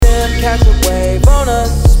catch a wave on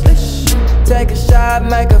us. Take a shot,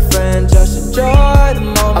 make a friend, just enjoy the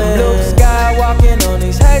moment. I'm Luke Skywalking on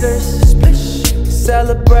these haters.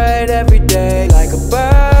 Celebrate every day like a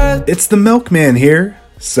bird. It's the Milkman here,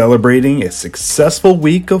 celebrating a successful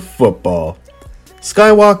week of football.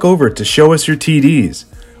 Skywalk over to show us your TDs.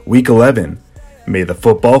 Week 11. May the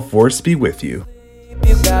football force be with you.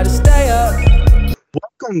 You gotta stay up.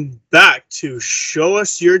 Welcome back to Show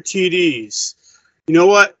Us Your TDs. You know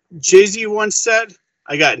what Jay-Z once said?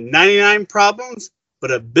 I got 99 problems,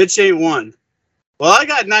 but a bitch ain't one. Well, I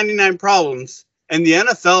got 99 problems, and the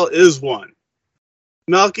NFL is one.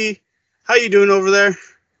 Melky, how you doing over there?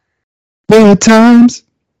 Good times.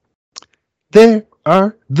 There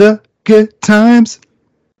are the good times.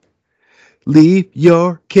 Leave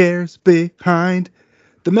your cares behind.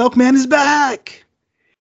 The Milkman is back.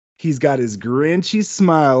 He's got his Grinchy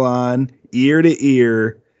smile on, ear to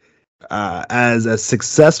ear, as a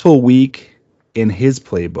successful week in his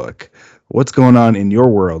playbook. What's going on in your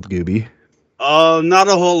world, Gooby? Not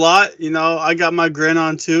a whole lot. You know, I got my grin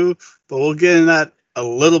on too, but we'll get in that a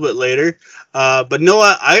little bit later. But no,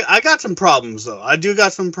 I got some problems though. I do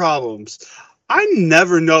got some problems. I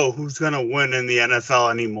never know who's gonna win in the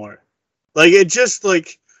NFL anymore. Like it just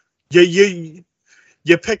like you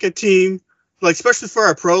pick a team, like especially for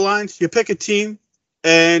our pro lines, you pick a team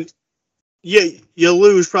and you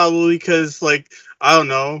lose probably because like I don't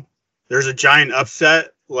know. There's a giant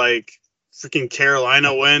upset, like freaking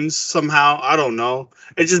Carolina wins somehow. I don't know.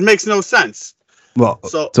 It just makes no sense. Well,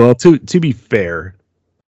 so to be fair,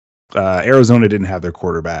 Arizona didn't have their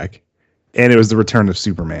quarterback, and it was the return of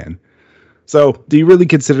Superman. So, do you really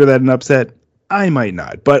consider that an upset? I might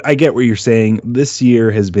not, but I get what you're saying. This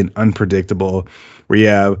year has been unpredictable, where you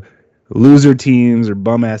have loser teams or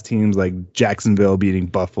bum-ass teams like Jacksonville beating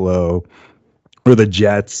Buffalo, or the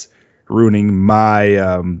Jets ruining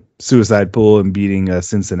my suicide pool and beating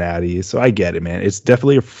Cincinnati. So I get it, man. It's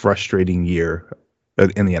definitely a frustrating year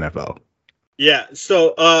in the NFL. Yeah.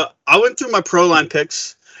 So I went through my pro line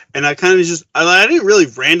picks, and I kind of I didn't really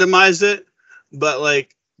randomize it, but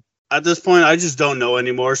like at this point, I just don't know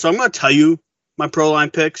anymore. So I'm going to tell you my pro line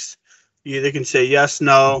picks. You either can say yes,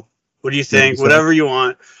 no. What do you think? Whatever you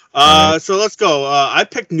want. Right. So let's go. I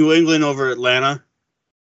picked New England over Atlanta.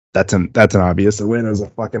 That's an obvious. Atlanta's a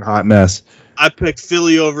fucking hot mess. I picked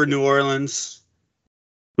Philly over New Orleans.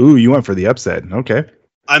 Ooh, you went for the upset. Okay.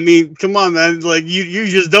 I mean, come on, man. Like you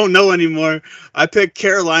just don't know anymore. I picked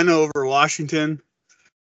Carolina over Washington.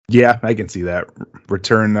 Yeah, I can see that.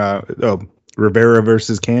 Return Rivera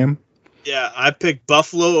versus Cam. Yeah, I picked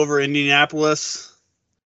Buffalo over Indianapolis.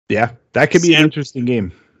 Yeah, that could be an interesting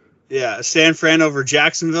game. Yeah, San Fran over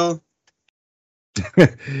Jacksonville.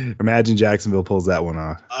 Imagine Jacksonville pulls that one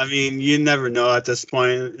off. I mean, you never know at this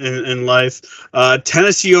point in life.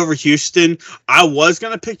 Tennessee over Houston. I was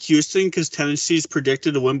going to pick Houston because Tennessee's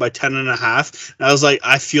predicted to win by 10.5. And I was like,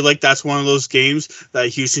 I feel like that's one of those games that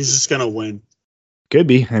Houston's just going to win. Could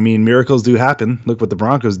be. I mean, miracles do happen. Look what the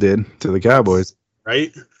Broncos did to the Cowboys.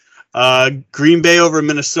 Right? Green Bay over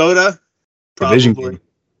Minnesota. Division game.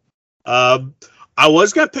 I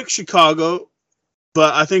was going to pick Chicago,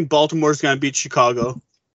 but I think Baltimore's going to beat Chicago,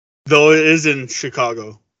 though it is in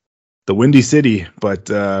Chicago. The Windy City, but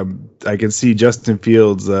I can see Justin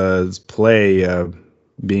Fields' play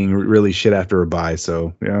being really shit after a bye.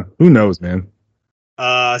 So, yeah, who knows, man?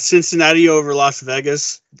 Cincinnati over Las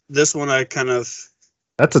Vegas. This one I kind of...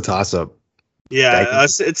 That's a toss-up. Yeah,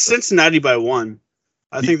 it's Cincinnati by 1.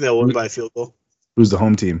 I think they'll win by a field goal. Who's the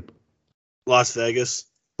home team? Las Vegas.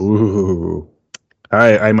 Ooh.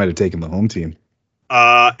 I might have taken the home team.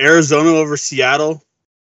 Arizona over Seattle.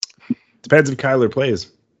 Depends if Kyler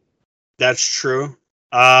plays. That's true.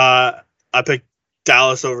 I picked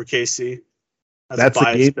Dallas over KC. That's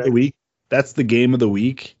the game of the week. That's the game of the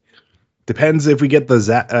week. Depends if we get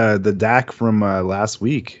the Dak from last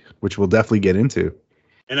week, which we'll definitely get into.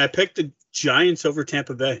 And I picked the Giants over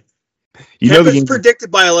Tampa Bay. Tampa's predicted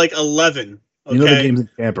by like 11. Okay? You know the game's in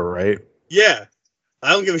Tampa, right? Yeah.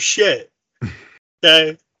 I don't give a shit.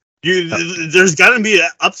 Okay. There's got to be an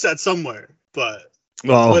upset somewhere, but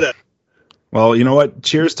whatever. Well, you know what?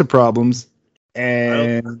 Cheers to problems.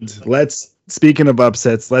 And speaking of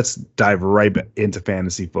upsets, let's dive right into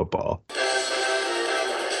fantasy football.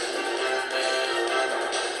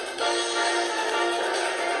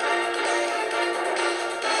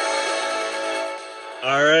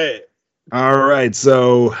 All right.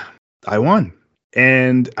 So I won,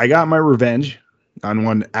 and I got my revenge on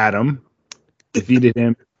one Adam. Defeated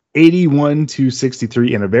him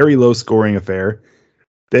 81-63 in a very low scoring affair.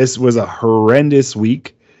 This was a horrendous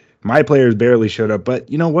week. My players barely showed up, but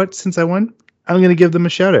you know what? Since I won, I'm going to give them a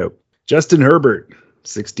shout out. Justin Herbert,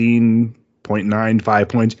 16.95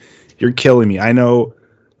 points. You're killing me. I know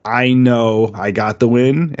I got the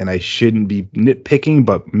win and I shouldn't be nitpicking,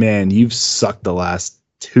 but man, you've sucked the last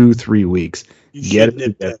 2-3 weeks. You should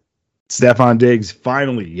nitpick. Stephon Diggs,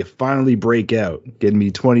 you finally break out, getting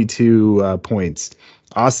me 22 points.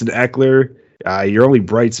 Austin Eckler, your only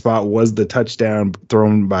bright spot was the touchdown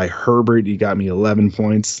thrown by Herbert. You got me 11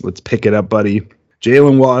 points. Let's pick it up, buddy.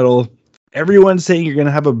 Jalen Waddle, everyone's saying you're going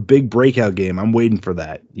to have a big breakout game. I'm waiting for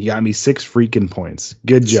that. You got me 6 freaking points.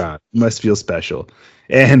 Good job. You must feel special.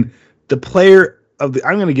 And the player of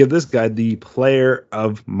I'm going to give this guy the player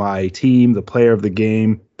of my team, the player of the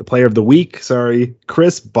game, the player of the week,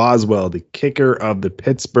 Chris Boswell, the kicker of the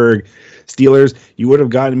Pittsburgh Steelers. You would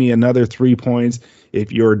have gotten me another 3 points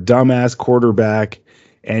if your dumbass quarterback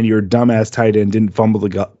and your dumbass tight end didn't fumble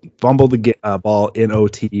the ball in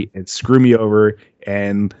OT and screw me over,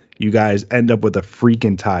 and you guys end up with a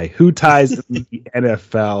freaking tie. Who ties in the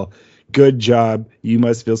NFL? Good job. You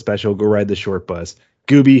must feel special. Go ride the short bus.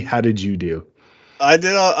 Gooby, how did you do? I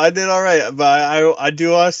did all right, but I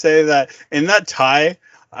do want to say that in that tie,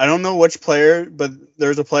 I don't know which player, but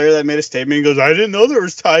there's a player that made a statement and goes, I didn't know there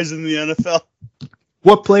was ties in the NFL.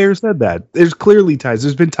 What player said that? There's clearly ties.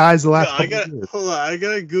 There's been ties the last couple years. Hold on, I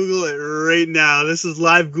gotta Google it right now. This is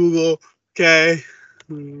live Google. Okay.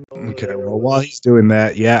 Okay, well, while he's doing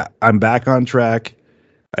that, yeah, I'm back on track.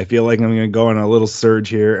 I feel like I'm going to go on a little surge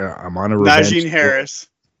here. I'm on a revenge. Najee Harris.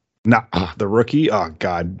 The rookie? Oh,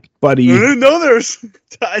 God. Buddy. I didn't know there's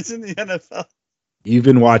ties in the NFL. You've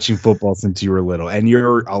been watching football since you were little, and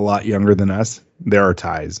you're a lot younger than us. There are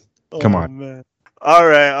ties. Come on. Man. All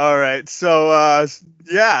right. So,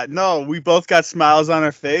 we both got smiles on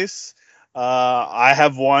our face. I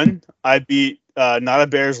have won. I beat Not a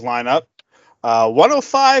Bears lineup.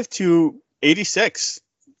 105-86.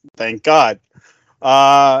 Thank God.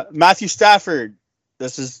 Matthew Stafford,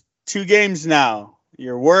 this is 2 games now.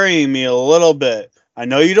 You're worrying me a little bit. I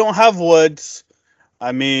know you don't have Woods.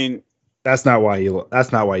 I mean, that's not why he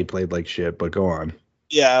played like shit, but go on.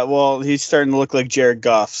 Yeah, well, he's starting to look like Jared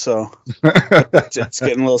Goff, so it's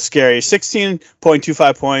getting a little scary.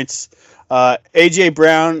 16.25 points. AJ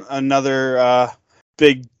Brown, another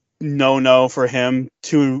big no for him.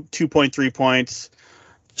 2.3 points.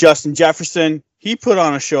 Justin Jefferson, he put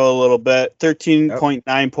on a show a little bit.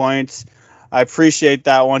 13.9 points. I appreciate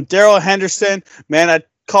that one. Darrell Henderson, man, I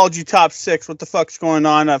called you top 6. What the fuck's going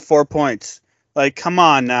on at 4 points? Like, come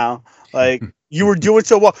on now. Like, you were doing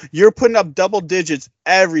so well. You're putting up double digits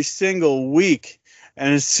every single week.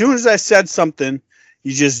 And as soon as I said something,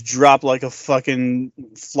 you just drop like a fucking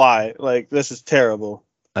fly. Like, this is terrible.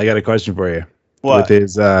 I got a question for you. What? With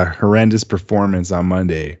his horrendous performance on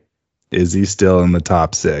Monday, is he still in the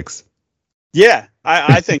top 6? Yeah,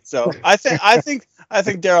 I think so. I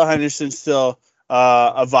think Darrell Henderson's still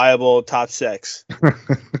a viable top 6.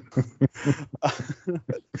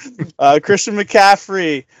 Christian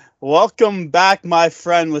McCaffrey, welcome back, my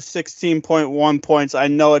friend, with 16.1 points. I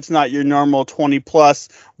know it's not your normal 20 plus,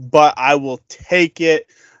 but I will take it.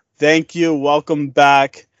 Thank you. Welcome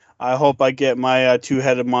back. I hope I get my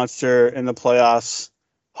 2-headed monster in the playoffs.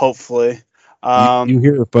 Hopefully. You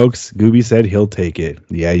hear it, folks. Gooby said he'll take it.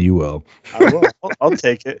 Yeah, you will. I will. I'll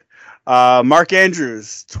take it. Mark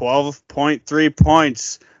Andrews, 12.3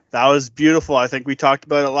 points. That was beautiful. I think we talked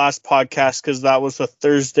about it last podcast because that was a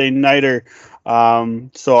Thursday nighter.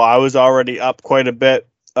 So I was already up quite a bit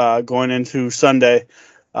going into Sunday.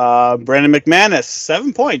 Brandon McManus,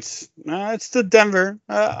 7 points. It's the Denver.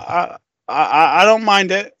 I don't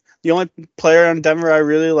mind it. The only player on Denver I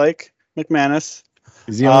really like, McManus.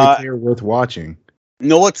 Is the only player worth watching? You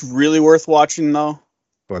know what's really worth watching, though?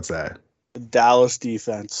 What's that? The Dallas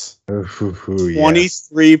defense.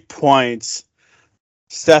 23 points.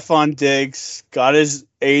 Stephon Diggs got his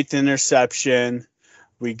 8th interception.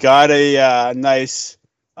 We got a nice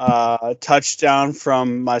touchdown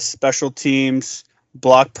from my special teams,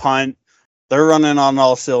 block punt. They're running on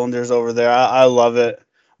all cylinders over there. I love it.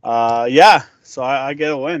 So I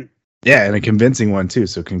get a win. Yeah, and a convincing one, too.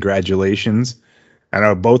 So congratulations. I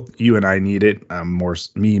know both you and I need it.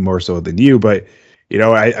 Me more so than you, but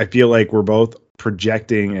I feel like we're both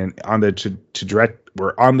projecting and on the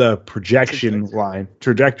we're on the projection line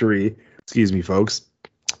trajectory. Excuse me, folks,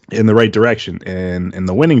 in the right direction and in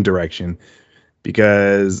the winning direction,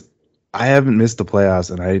 because I haven't missed the playoffs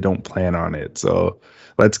and I don't plan on it. So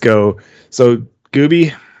let's go. So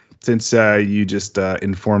Gooby, since you just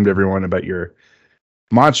informed everyone about your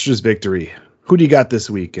monstrous victory, who do you got this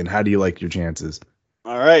week and how do you like your chances?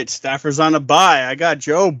 All right, Stafford's on a bye. I got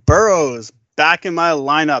Joe Burrows back in my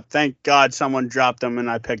lineup. Thank God someone dropped him and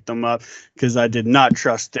I picked him up because I did not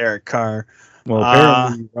trust Derek Carr. Well,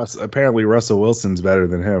 apparently Russell Wilson's better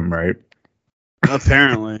than him, right?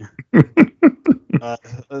 Apparently. I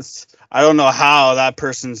don't know how that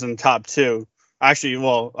person's in top 2. Actually,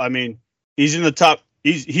 well, I mean, he's in the top.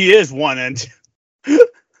 He is 1 and 2.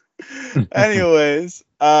 Anyways,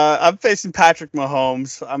 I'm facing Patrick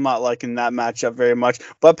Mahomes. I'm not liking that matchup very much,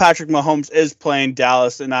 but Patrick Mahomes is playing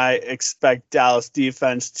Dallas, and I expect Dallas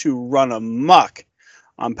defense to run amok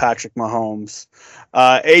on Patrick Mahomes.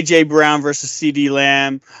 AJ Brown versus CeeDee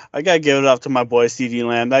Lamb. I gotta give it up to my boy CeeDee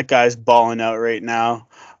Lamb. That guy's balling out right now.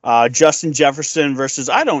 Justin Jefferson versus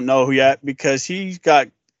I don't know who yet because he's got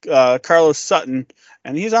Carlos Sutton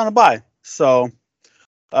and he's on a bye. So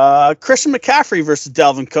Christian McCaffrey versus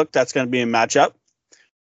Dalvin Cook. That's going to be a matchup.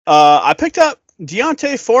 I picked up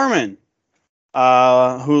Deontay Foreman,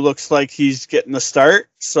 who looks like he's getting the start.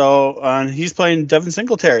 So he's playing Devin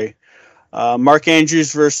Singletary. Mark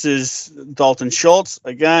Andrews versus Dalton Schultz.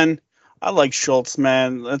 Again, I like Schultz,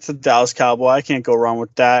 man. That's a Dallas Cowboy. I can't go wrong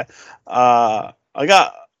with that. I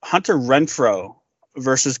got Hunter Renfrow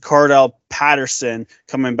versus Cordell Patterson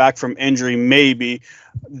coming back from injury, maybe.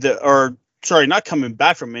 Not coming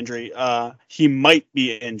back from injury. He might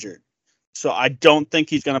be injured. So I don't think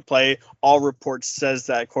he's going to play. All reports says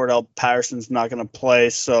that Cordell Patterson's not going to play,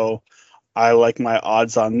 so I like my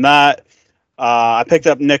odds on that. I picked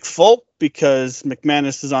up Nick Folk because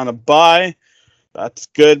McManus is on a bye. That's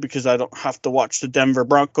good because I don't have to watch the Denver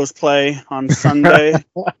Broncos play on Sunday.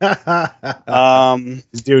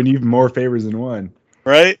 He's doing even more favors than one.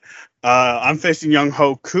 Right? I'm facing Young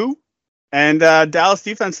Ho Koo and Dallas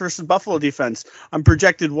defense versus Buffalo defense. I'm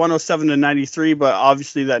projected 107-93, but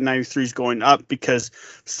obviously that 93 is going up because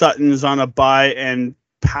Sutton's on a bye and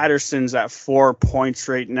Patterson's at 4 points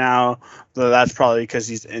right now. So that's probably because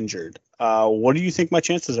he's injured. What do you think my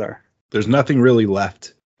chances are? There's nothing really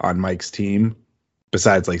left on Mike's team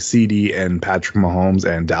besides like CD and Patrick Mahomes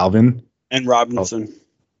and Dalvin. And Robinson.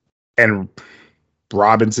 And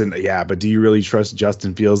Robinson, yeah, but do you really trust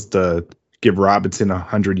Justin Fields to give Robinson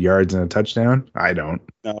 100 yards and a touchdown? I don't.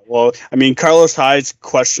 No, well, I mean, Carlos Hyde's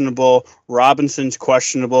questionable. Robinson's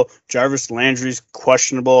questionable. Jarvis Landry's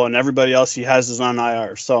questionable. And everybody else he has is on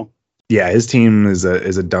IR. So, yeah, his team is a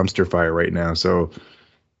dumpster fire right now. So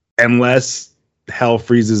unless hell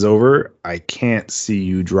freezes over, I can't see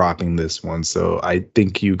you dropping this one. So I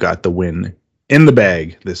think you got the win in the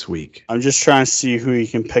bag this week. I'm just trying to see who he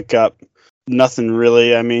can pick up. Nothing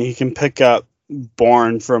really. I mean, he can pick up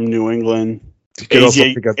Bourne from New England.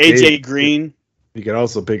 AJ Green. You could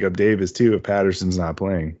also pick up Davis too if Patterson's not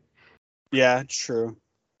playing. Yeah, true.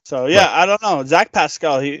 So yeah, I don't know. Zach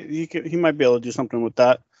Pascal, he might be able to do something with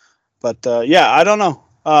that. But yeah, I don't know.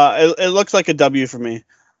 It looks like a W for me.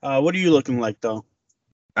 What are you looking like though?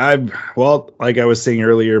 Like I was saying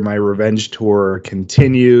earlier, my revenge tour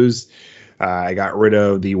continues. I got rid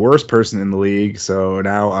of the worst person in the league, so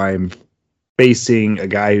now I'm facing a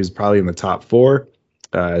guy who's probably in the top 4,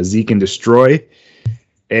 Zeke and Destroy,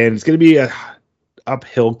 and it's going to be a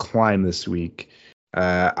uphill climb this week.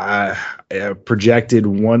 I projected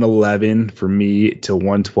 111 for me to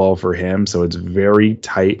 112 for him, so it's very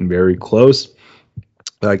tight and very close.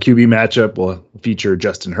 QB matchup will feature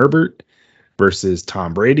Justin Herbert versus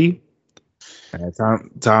Tom Brady.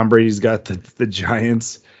 Tom Brady's got the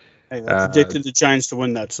Giants. Hey, I predicted the Giants to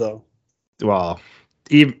win that, so. Well,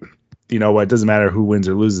 even, you know what? It doesn't matter who wins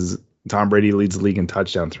or loses. Tom Brady leads the league in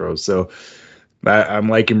touchdown throws. So I'm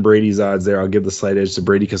liking Brady's odds there. I'll give the slight edge to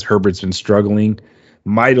Brady because Herbert's been struggling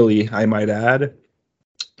mightily, I might add.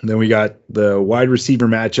 And then we got the wide receiver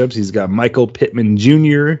matchups. He's got Michael Pittman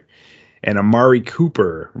Jr. and Amari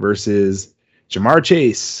Cooper versus Jamar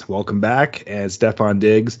Chase. Welcome back. And Stephon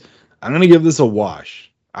Diggs. I'm going to give this a wash.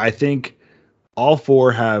 I think all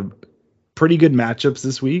 4 have pretty good matchups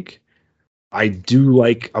this week. I do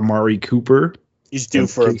like Amari Cooper. He's due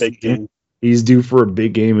for a big game. He's due for a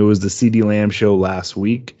big game. It was the CeeDee Lamb show last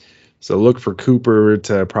week. So look for Cooper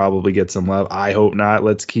to probably get some love. I hope not.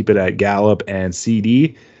 Let's keep it at Gallup and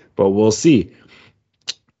CD, but we'll see.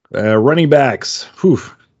 Running backs.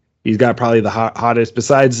 He's got probably the hottest,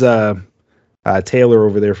 besides Taylor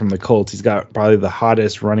over there from the Colts, he's got probably the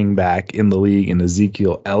hottest running back in the league in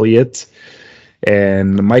Ezekiel Elliott.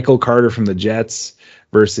 And Michael Carter from the Jets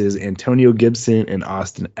versus Antonio Gibson and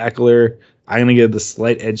Austin Eckler. I'm going to give the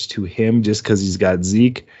slight edge to him just because he's got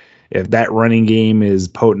Zeke. If that running game is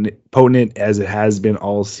potent as it has been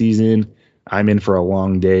all season, I'm in for a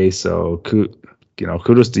long day. So,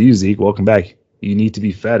 kudos to you, Zeke. Welcome back. You need to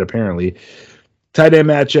be fed, apparently. Tight end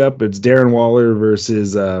matchup, it's Darren Waller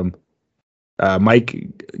versus Mike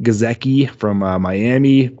Gesicki from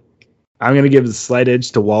Miami. I'm going to give the slight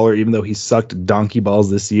edge to Waller, even though he sucked donkey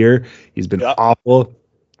balls this year. He's been awful.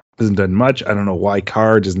 Hasn't done much. I don't know why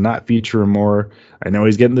Carr does not feature him more. I know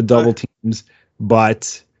he's getting the double teams,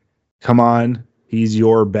 but come on. He's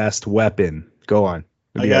your best weapon. Go on.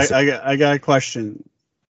 I got a question.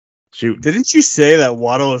 Shoot. Didn't you say that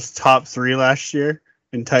Waddle was top 3 last year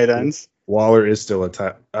in tight ends? Waller is still a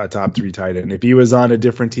top 3 tight end. If he was on a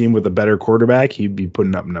different team with a better quarterback, he'd be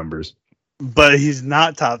putting up numbers. But he's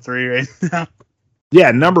not top 3 right now.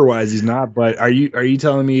 Yeah, number wise, he's not. But are you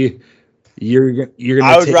telling me you're gonna?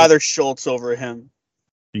 I would rather Schultz over him.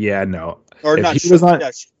 Yeah, no. Or if not. If he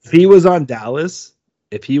was on Dallas,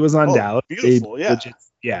 Dallas, beautiful.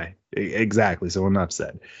 exactly. So I'm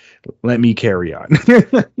upset. Let me carry on.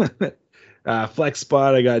 Flex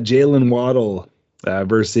spot. I got Jalen Waddle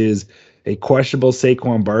versus a questionable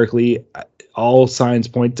Saquon Barkley. All signs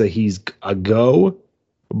point to he's a go.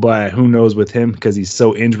 But who knows with him because he's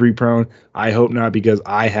so injury prone. I hope not because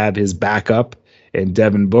I have his backup in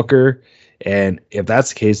Devin Booker. And if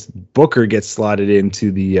that's the case, Booker gets slotted into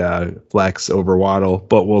the flex over Waddle.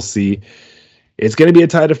 But we'll see. It's going to be a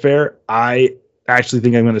tight affair. I actually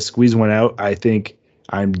think I'm going to squeeze one out. I think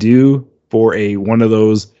I'm due for one of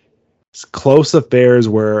those close affairs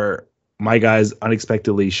where my guys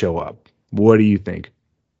unexpectedly show up. What do you think?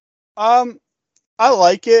 I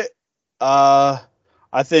like it.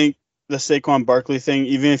 I think the Saquon Barkley thing,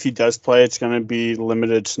 even if he does play, it's going to be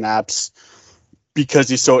limited snaps because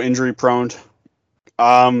he's so injury prone.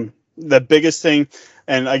 The biggest thing,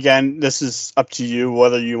 and again, this is up to you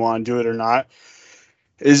whether you want to do it or not,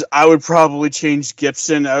 is I would probably change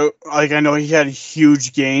Gibson out. Like, I know he had a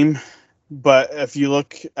huge game, but if you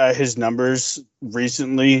look at his numbers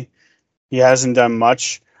recently, he hasn't done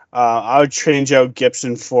much. I would change out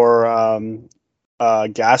Gibson for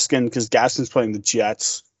Gaskin because Gaskin's playing the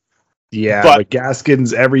Jets. Yeah, but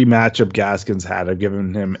Gaskins, every matchup Gaskins had, I've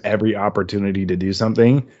given him every opportunity to do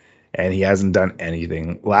something, and he hasn't done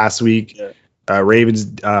anything. Last week,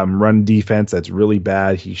 Ravens run defense, that's really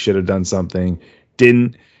bad. He should have done something.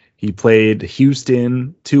 Didn't. He played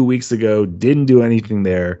Houston 2 weeks ago, didn't do anything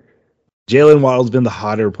there. Jalen Waddle's been the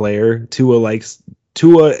hotter player. Tua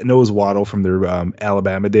knows Waddle from their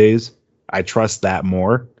Alabama days. I trust that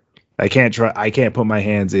more. I can't put my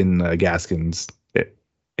hands in Gaskins.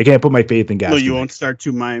 I can't put my faith in Gaskins. No, you won't start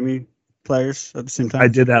 2 Miami players at the same time? I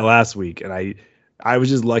did that last week, and I was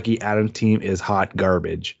just lucky Adam's team is hot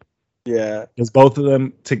garbage. Yeah. Because both of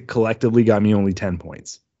them collectively got me only 10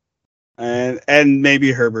 points. And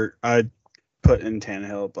maybe Herbert I'd put in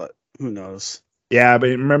Tannehill, but who knows? Yeah, but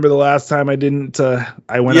remember the last time I didn't?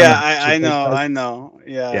 I went. Yeah, I know.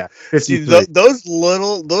 Yeah. See, those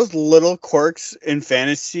little quirks in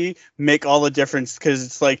fantasy make all the difference because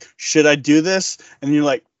it's like, should I do this? And you're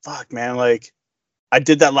like, fuck, man, like I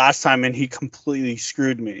did that last time and he completely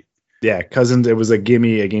screwed me. Yeah, Cousins, it was a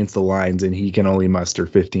gimme against the Lions, and he can only muster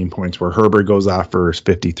 15 points. Where Herbert goes off for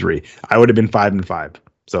 53. I would have been 5-5.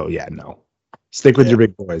 So yeah, no. Stick with your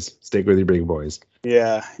big boys. Stick with your big boys.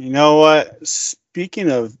 Yeah, you know what? Speaking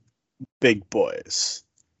of big boys,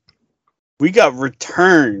 we got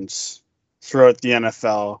returns throughout the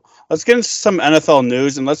NFL. Let's get into some NFL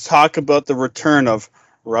news and let's talk about the return of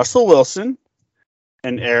Russell Wilson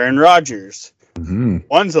and Aaron Rodgers. Mm-hmm.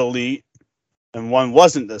 One's elite and one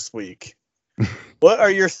wasn't this week. What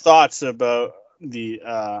are your thoughts about the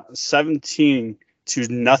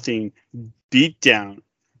 17-0 beatdown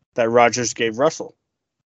that Rodgers gave Russell?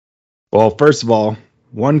 Well, first of all,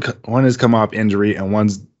 one has come off injury and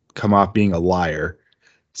one's come off being a liar.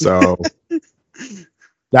 So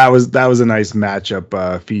that was a nice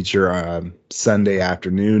matchup feature Sunday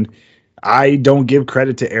afternoon. I don't give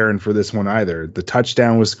credit to Aaron for this one either. The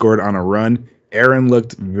touchdown was scored on a run. Aaron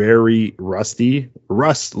looked very rusty.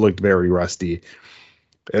 Russ looked very rusty.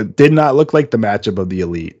 It did not look like the matchup of the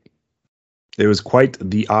elite. It was quite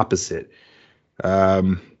the opposite.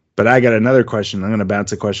 But I got another question. I'm going to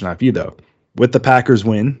bounce a question off you, though. With the Packers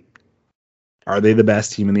win, are they the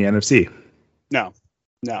best team in the NFC? No.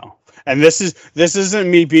 And this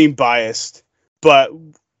isn't me being biased, but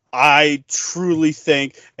I truly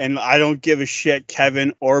think, and I don't give a shit,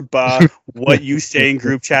 Kevin or Ba, what you say in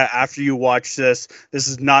group chat after you watch this. This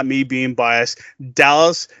is not me being biased.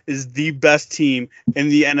 Dallas is the best team in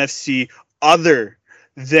the NFC other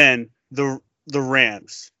than the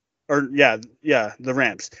Rams. Or the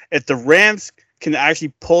Rams. If the Rams can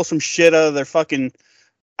actually pull some shit out of their fucking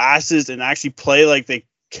asses and actually play like they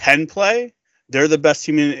can play, they're the best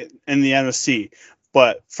team in the NFC.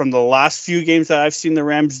 But from the last few games that I've seen the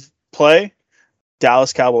Rams play,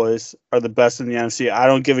 Dallas Cowboys are the best in the NFC. I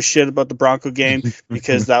don't give a shit about the Bronco game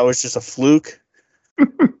because that was just a fluke.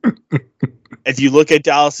 If you look at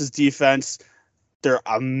Dallas's defense, they're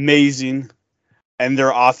amazing, and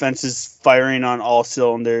their offense is firing on all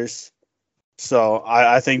cylinders. So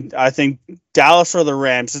I think Dallas or the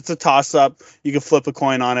Rams. It's a toss-up. You can flip a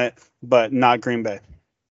coin on it, but not Green Bay.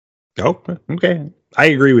 Oh, okay. I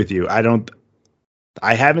agree with you.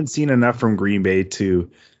 I haven't seen enough from Green Bay to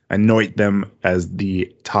anoint them as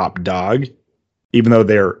the top dog, even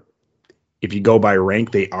though if you go by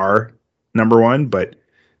rank, they are number one, but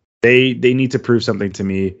they need to prove something to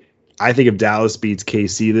me. I think if Dallas beats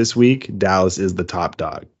KC this week, Dallas is the top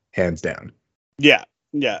dog, hands down. Yeah.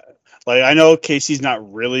 Like, I know KC's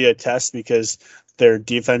not really a test because their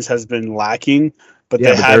defense has been lacking, but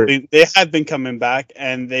they have been coming back,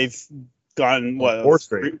 and they've gotten four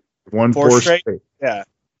straight. Four straight. Yeah.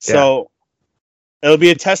 So it'll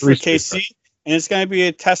be a test for KC, and it's going to be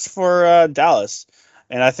a test for Dallas.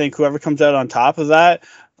 And I think whoever comes out on top of that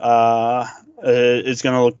is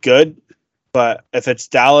going to look good. But if it's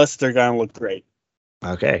Dallas, they're going to look great.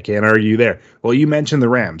 Okay, I can't argue there. Well, you mentioned the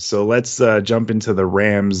Rams, so let's jump into the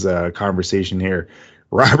Rams conversation here.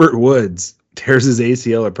 Robert Woods tears his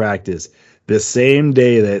ACL at practice the same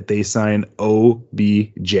day that they sign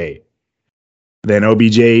OBJ. Then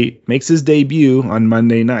OBJ makes his debut on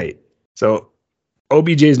Monday night. So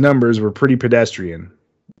OBJ's numbers were pretty pedestrian.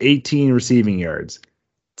 18 receiving yards.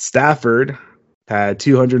 Stafford had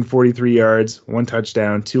 243 yards, 1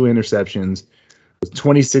 touchdown, 2 interceptions, with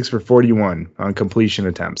 26 for 41 on completion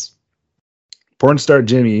attempts. Porn star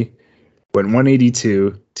Jimmy went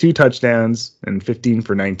 182, 2 touchdowns, and 15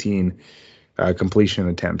 for 19 completion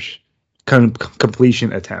attempts.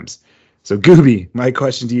 Completion attempts. So Gooby, my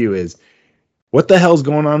question to you is, what the hell's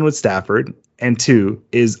going on with Stafford? And 2,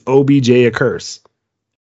 is OBJ a curse?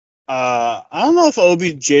 I don't know if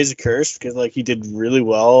OBJ is a curse because he did really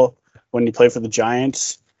well when he played for the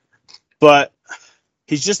Giants, but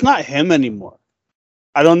he's just not him anymore.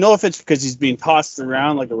 I don't know if it's because he's being tossed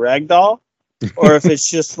around like a rag doll, or if it's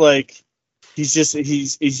just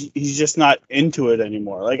he's just not into it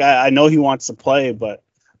anymore. I know he wants to play, but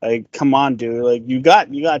come on, dude. You got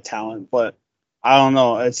talent, but I don't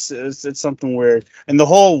know. It's something weird. And the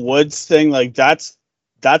whole Woods thing, that's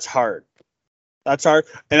hard. That's hard.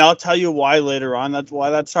 And I'll tell you why later on. That's why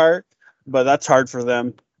that's hard. But that's hard for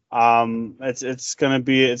them. It's gonna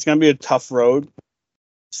be a tough road,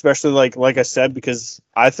 especially like I said, because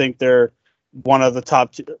I think they're one of the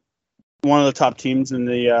top teams in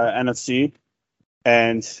the NFC,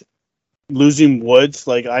 and losing Woods,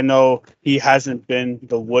 I know he hasn't been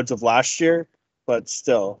the Woods of last year, but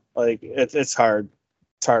still, it's hard.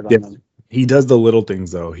 It's hard on them. He does the little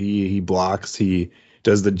things though. He blocks. He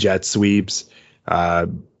does the jet sweeps.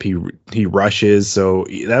 He rushes. So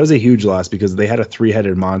that was a huge loss because they had a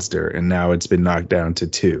 3-headed monster, and now it's been knocked down to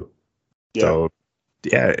 2. Yeah. So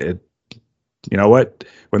you know what?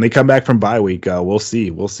 When they come back from bye week, we'll see.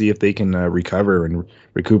 We'll see if they can recover and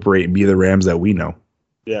recuperate and be the Rams that we know.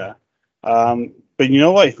 Yeah. But you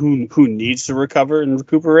know what? Who needs to recover and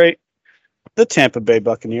recuperate? The Tampa Bay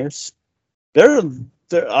Buccaneers. I don't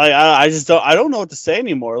know what to say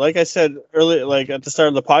anymore. Like I said earlier, at the start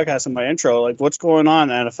of the podcast in my intro, what's going on,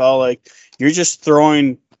 NFL? You're just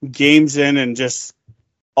throwing games in, and just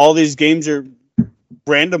all these games are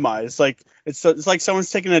randomized. It's like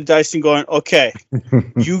someone's taking a dice and going, okay,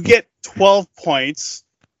 you get 12 points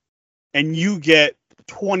and you get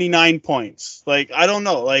 29 points. I don't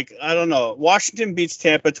know. Washington beats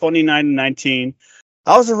Tampa 29-19.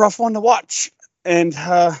 That was a rough one to watch. And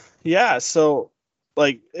so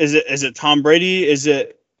is it Tom Brady? Is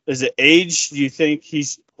it age? Do you think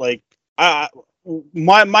he's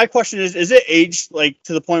my question is it age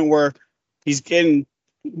to the point where he's getting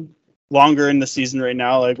longer in the season right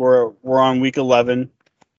now? We're on week 11.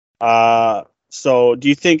 So do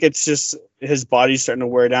you think it's just his body's starting to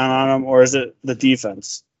wear down on him, or is it the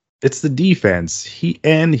defense? It's the defense. He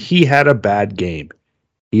had a bad game.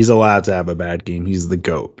 He's allowed to have a bad game. He's the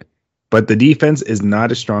GOAT. But the defense is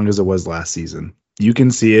not as strong as it was last season. You can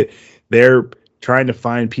see it. They're trying to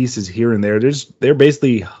find pieces here and there. They're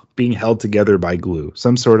basically being held together by glue,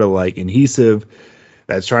 some sort of adhesive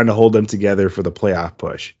that's trying to hold them together for the playoff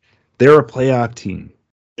push. They're a playoff team.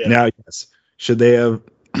 Yeah. Now, yes, should they have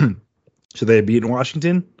beaten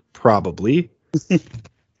Washington? Probably.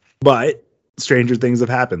 But stranger things have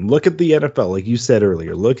happened. Look at the NFL, like you said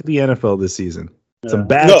earlier. Look at the NFL this season. Yeah. Some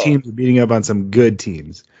bad teams are beating up on some good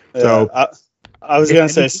teams. Yeah, so I was gonna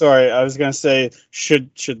say, sorry. I was gonna say,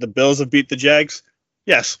 should the Bills have beat the Jags?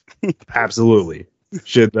 Yes, absolutely.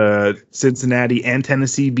 Should Cincinnati and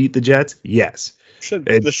Tennessee beat the Jets? Yes. Should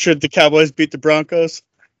the Cowboys beat the Broncos?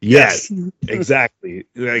 Yes, exactly.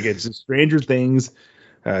 Like it's just Stranger Things,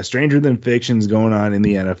 Stranger Than Fiction's going on in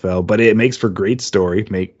the NFL, but it makes for great story,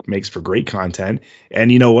 makes for great content.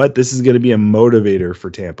 And you know what? This is going to be a motivator for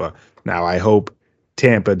Tampa. Now, I hope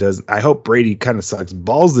Brady kind of sucks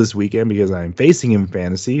balls this weekend because I'm facing him in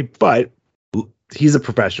fantasy, but he's a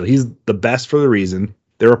professional. He's the best for the reason.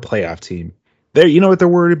 They're a playoff team. You know what they're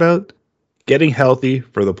worried about? Getting healthy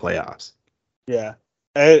for the playoffs. Yeah.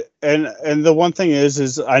 And the one thing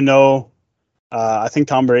is I know, I think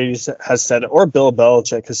Tom Brady has said it, or Bill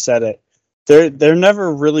Belichick has said it. They're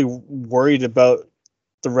never really worried about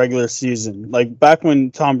the regular season. Like back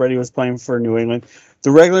when Tom Brady was playing for New England,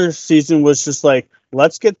 the regular season was just like,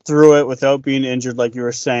 let's get through it without being injured, like you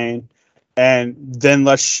were saying, and then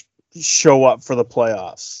let's show up for the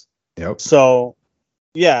playoffs. Yep. So,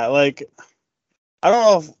 yeah, like I don't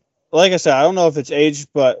know if, like I said, I don't know if it's age,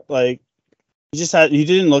 but like. He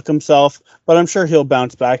didn't look himself, but I'm sure he'll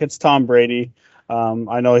bounce back. It's Tom Brady.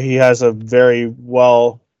 I know he has a very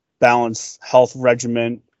well balanced health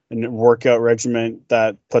regimen and workout regimen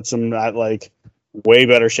that puts him at like way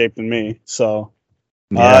better shape than me. So,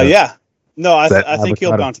 yeah. No, I think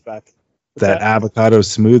he'll bounce back. That avocado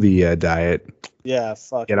smoothie diet. Yeah,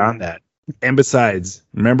 fuck. Get on that. And besides,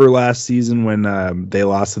 remember last season when they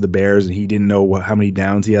lost to the Bears and he didn't know how many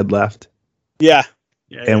downs he had left? Yeah.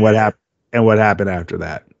 And what happened? And what happened after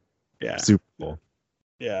that? Yeah. Super Bowl.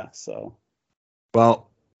 Yeah. So. Well,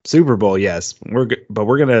 Super Bowl, yes. But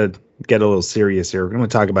we're gonna get a little serious here. We're gonna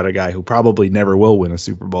talk about a guy who probably never will win a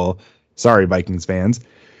Super Bowl. Sorry, Vikings fans.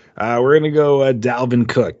 We're gonna go Dalvin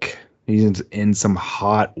Cook. He's in some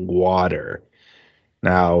hot water.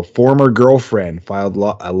 Now, former girlfriend filed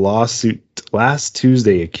a lawsuit last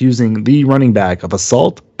Tuesday accusing the running back of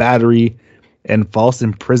assault, battery, and false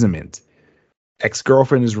imprisonment.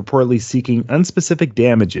 Ex-girlfriend is reportedly seeking unspecific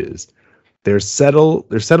damages. Their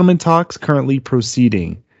settlement talks currently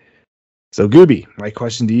proceeding. So, Gooby, my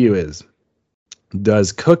question to you is,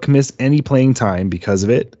 does Cook miss any playing time because of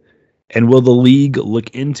it? And will the league look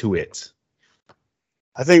into it?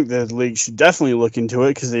 I think the league should definitely look into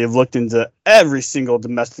it because they have looked into every single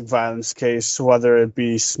domestic violence case, whether it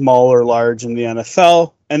be small or large in the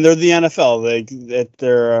NFL. And they're the NFL.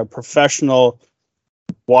 They're a professional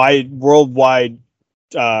worldwide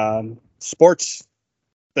sports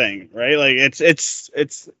thing, right? Like it's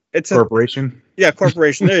a corporation. Yeah,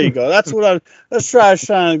 corporation. There you go. That's what I was trying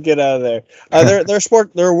to get out of there.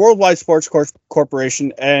 They're a worldwide sports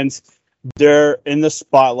corporation, and they're in the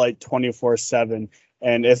spotlight 24/7.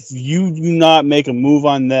 And if you do not make a move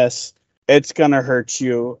on this, it's gonna hurt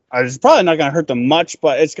you. It's probably not gonna hurt them much,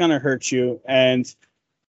 but it's gonna hurt you, and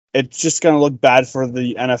it's just gonna look bad for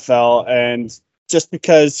the NFL. And just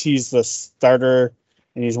because he's the starter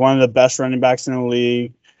and he's one of the best running backs in the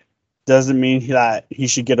league doesn't mean that he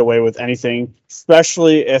should get away with anything,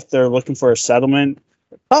 especially if they're looking for a settlement.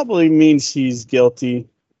 It probably means he's guilty,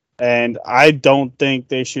 and I don't think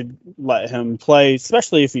they should let him play,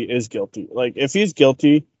 especially if he is guilty. Like, if he's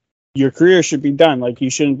guilty, your career should be done. Like, you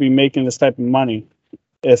shouldn't be making this type of money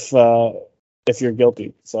if you're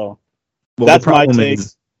guilty. So, that's my take.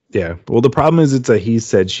 Yeah. Well, the problem is it's a he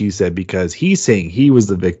said, she said, because he's saying he was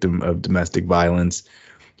the victim of domestic violence,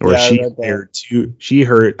 or she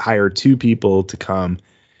hired two people to come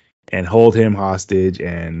and hold him hostage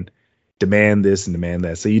and demand this and demand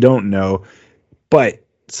that. So you don't know. But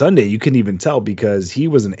Sunday, you couldn't even tell because he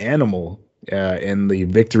was an animal in the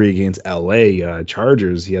victory against LA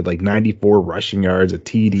Chargers. He had like 94 rushing yards, a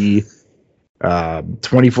TD,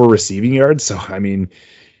 24 receiving yards. So, I mean,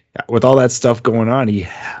 with all that stuff going on, he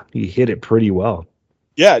hit it pretty well.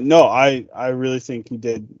 Yeah, no, I really think he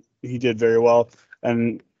did very well.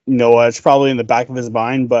 And it's probably in the back of his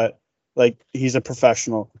mind, but like, he's a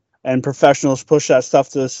professional, and professionals push that stuff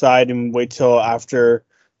to the side and wait till after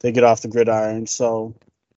they get off the gridiron. So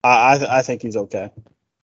I think he's okay.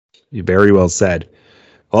 You very well said.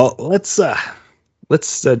 Well, let's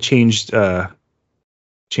change our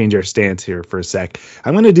stance here for a sec.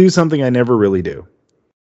 I'm going to do something I never really do.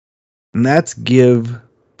 And that's give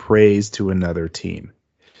praise to another team.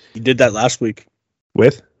 You did that last week.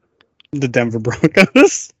 With? The Denver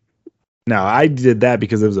Broncos. No, I did that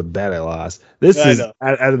because it was a bet I lost. This is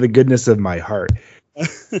out of the goodness of my heart.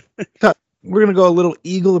 We're going to go a little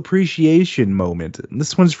Eagle appreciation moment. And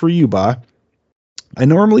this one's for you, Ba. I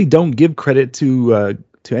normally don't give credit to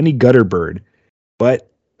any gutter bird,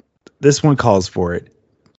 but this one calls for it.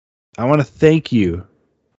 I want to thank you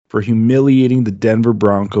for humiliating the Denver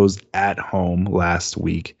Broncos at home last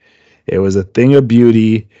week. It was a thing of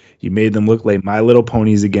beauty. You made them look like My Little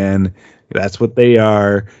Ponies again. That's what they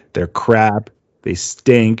are. They're crap. They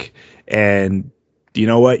stink. And you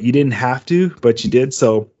know what? You didn't have to, but you did.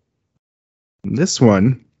 So this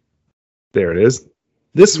one, there it is.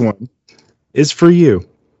 This one is for you.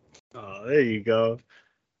 Oh, there you go.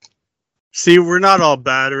 See, we're not all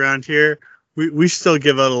bad around here. We still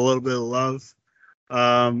give out a little bit of love.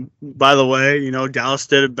 By the way, you know, Dallas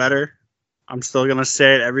did it better. I'm still going to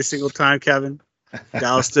say it every single time, Kevin.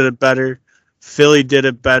 Dallas did it better. Philly did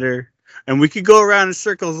it better. And we could go around in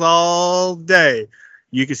circles all day.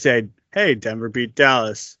 You could say, hey, Denver beat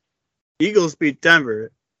Dallas. Eagles beat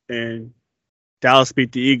Denver. And Dallas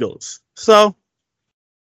beat the Eagles. So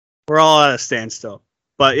we're all at a standstill.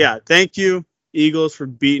 But yeah, thank you, Eagles, for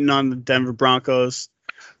beating on the Denver Broncos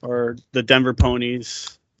or the Denver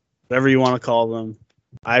Ponies, whatever you want to call them.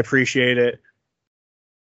 I appreciate it.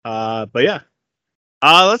 But yeah,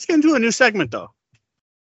 let's get into a new segment though.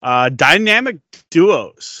 Dynamic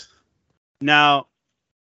duos. Now,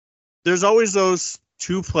 there's always those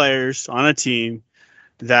two players on a team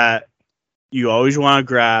that you always want to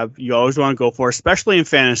grab, you always want to go for, especially in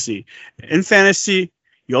fantasy. In fantasy,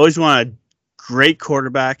 you always want a great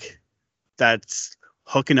quarterback that's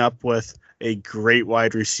hooking up with a great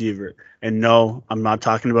wide receiver. And no, I'm not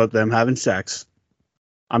talking about them having sex.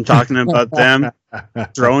 I'm talking about them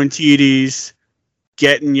throwing TDs,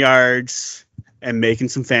 getting yards, and making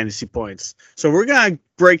some fantasy points. So we're going to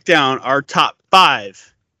break down our top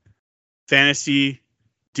 5 fantasy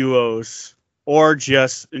duos, or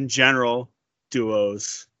just in general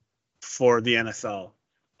duos for the NFL.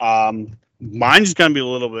 Mine's going to be a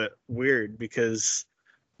little bit weird because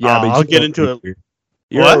I'll get into it.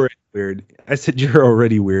 You're already weird. I said you're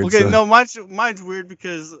already weird. Okay, so. No, mine's weird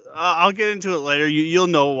because I'll get into it later. You'll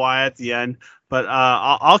know why at the end. But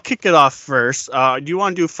I'll kick it off first. Do you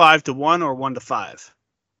want to do 5 to 1 or 1 to 5?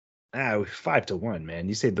 5 to 1, man.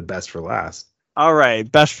 You saved the best for last. All right,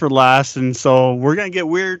 best for last, and so we're gonna get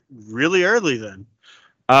weird really early then.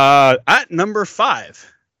 At number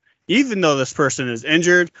 5, even though this person is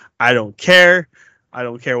injured, I don't care. I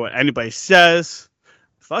don't care what anybody says.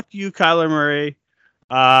 Fuck you, Kyler Murray.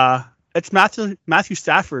 It's Matthew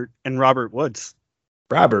Stafford and Robert Woods.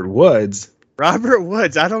 Robert Woods. I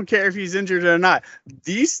don't care if he's injured or not.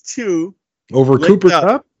 These two over Cooper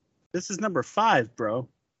Kupp. This is number 5, bro.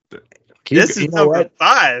 This is number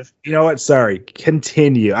 5. You know what? Sorry.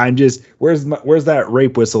 Continue. I'm just where's that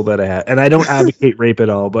rape whistle that I had? And I don't advocate rape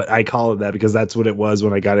at all, but I call it that because that's what it was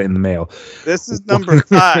when I got it in the mail. This is number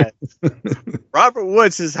 5. Robert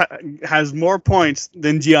Woods has more points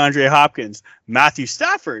than DeAndre Hopkins. Matthew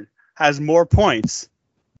Stafford has more points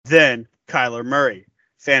than Kyler Murray.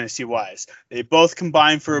 Fantasy-wise, they both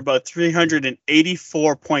combined for about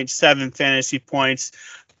 384.7 fantasy points,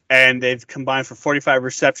 and they've combined for 45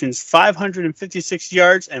 receptions, 556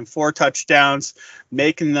 yards, and 4 touchdowns,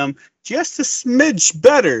 making them just a smidge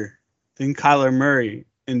better than Kyler Murray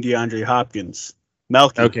and DeAndre Hopkins.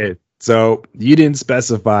 Melky. Okay, so you didn't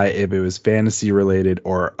specify if it was fantasy-related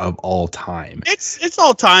or of all time. It's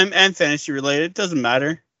all time and fantasy-related. It doesn't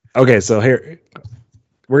matter. Okay, so here,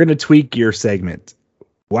 we're going to tweak your segment.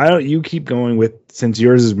 Why don't you keep going with, since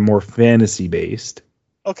yours is more fantasy based?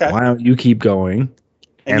 Okay. Why don't you keep going?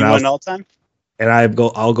 And you went all time? And I'll go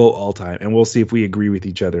all time, and we'll see if we agree with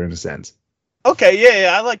each other in a sense. Okay,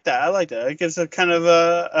 yeah, I like that. It gives a kind of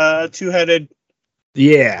a two-headed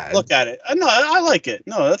look at it. No, I like it.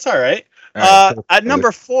 No, that's all right. At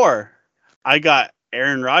number 4, I got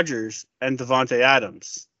Aaron Rodgers and Devontae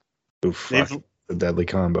Adams. Oof, a deadly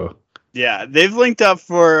combo. Yeah, they've linked up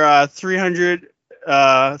for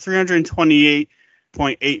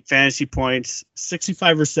 328.8 fantasy points,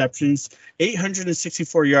 65 receptions,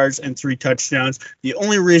 864 yards, and 3 touchdowns. The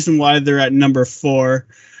only reason why they're at number 4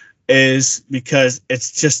 is because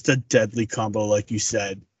it's just a deadly combo, like you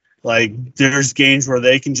said. Like, there's games where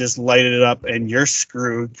they can just light it up and you're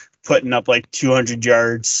screwed, putting up like 200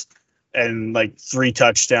 yards and like 3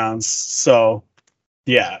 touchdowns. So,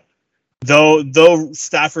 yeah. Though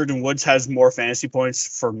Stafford and Woods has more fantasy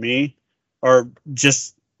points for me, or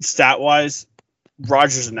just stat-wise,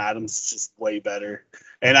 Rodgers and Adams is just way better.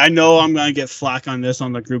 And I know I'm going to get flack on this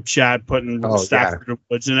on the group chat, putting Stafford and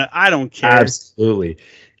Woods in it. I don't care. Absolutely.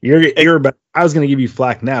 I was going to give you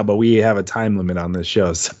flack now, but we have a time limit on this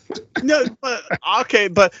show. So. No, but okay,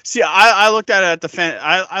 but see, I looked at it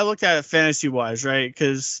I looked at it fantasy-wise, right?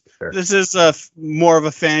 Because this is more of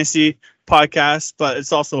a fantasy podcast, but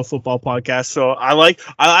it's also a football podcast. So I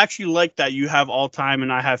actually like that you have all time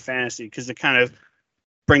and I have fantasy, because it kind of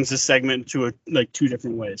brings the segment to like 2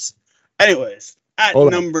 different ways. Anyways,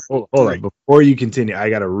 hold on. Before you continue, I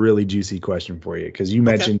got a really juicy question for you, because you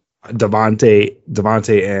mentioned Devontae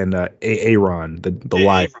and Aaron, the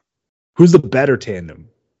Lion. Who's the better tandem?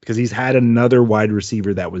 Because he's had another wide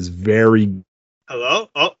receiver that was very. Hello?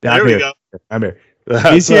 Oh, Yeah, there we go. I'm here.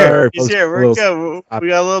 He's here. Sorry, He's folks, here. We're good. We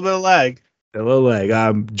got a little bit of lag. A little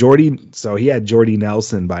leg. Jordy. So he had Jordy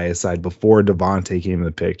Nelson by his side before Devontae came in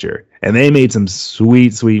the picture, and they made some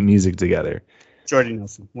sweet, sweet music together. Jordy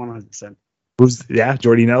Nelson, 100%.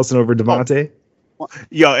 Jordy Nelson over Devontae.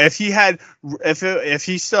 Yo, if it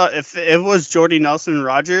was Jordy Nelson and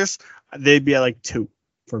Rodgers, they'd be at like 2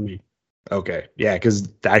 for me. Okay, yeah, because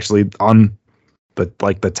actually on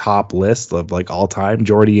the top list of like all time,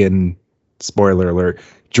 Jordy and spoiler alert,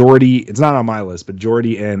 Jordy. It's not on my list, but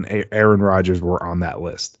Jordy and Aaron Rodgers were on that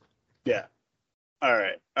list. Yeah. All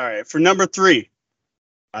right. For number 3,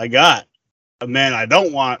 I got a man I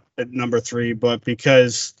don't want at number 3, but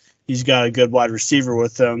because he's got a good wide receiver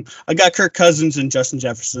with him, I got Kirk Cousins and Justin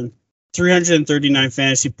Jefferson. 339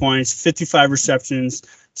 fantasy points, 55 receptions,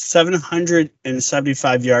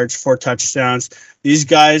 775 yards, 4 touchdowns. These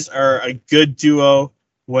guys are a good duo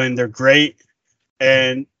when they're great,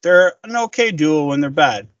 and they're an okay duo when they're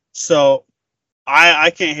bad. So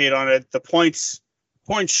I can't hate on it. The points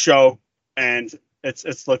show, and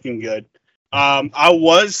it's looking good.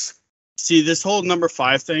 This whole number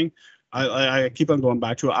 5 thing, I keep on going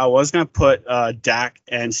back to it. I was going to put Dak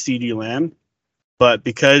and CeeDee Lamb, but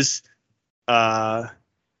because I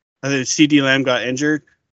think CeeDee Lamb got injured,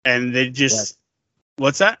 and they just... What?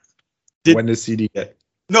 What's that? When does CD get?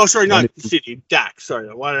 No, sorry, not CeeDee. Dak.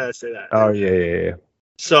 Sorry, why did I say that? Oh, yeah.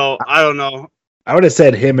 So, I don't know. I would have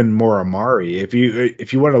said him and more Amari. If you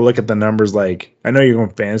want to look at the numbers, like, I know you're going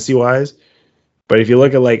fantasy-wise, but if you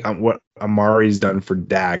look at like what Amari's done for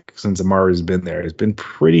Dak since Amari's been there, it's been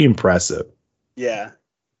pretty impressive. Yeah.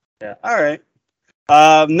 All right.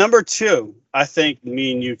 Number 2, I think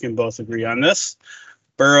me and you can both agree on this.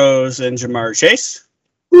 Burrows and Jamar Chase.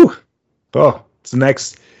 Whew. Oh, it's the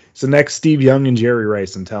next Steve Young and Jerry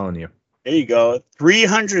Rice, I'm telling you. There you go.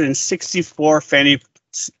 364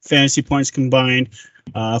 fantasy points combined.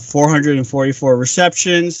 44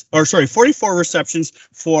 receptions. 44 receptions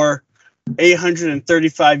for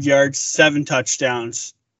 835 yards, 7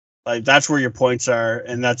 touchdowns. Like, that's where your points are,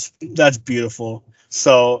 and that's beautiful.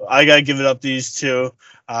 So I gotta give it up these 2.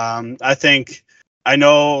 I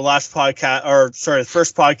know the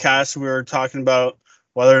first podcast we were talking about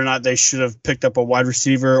whether or not they should have picked up a wide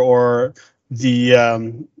receiver or the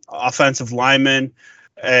offensive lineman,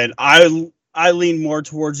 and I lean more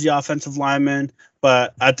towards the offensive lineman.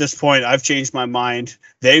 But at this point, I've changed my mind.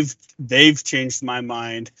 They've changed my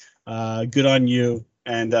mind. Good on you,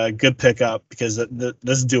 and good pickup, because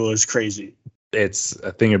this duo is crazy. It's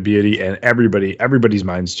a thing of beauty, and everybody's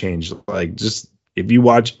minds changed. Like, just if you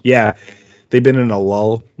watch, they've been in a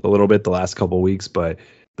lull a little bit the last couple of weeks, but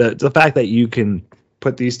the fact that you can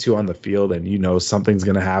put these 2 on the field and you know something's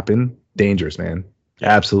going to happen, dangerous, man.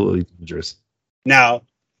 Absolutely dangerous. Now,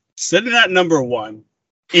 sitting at number 1,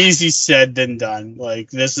 easy said than done. Like,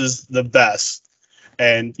 this is the best.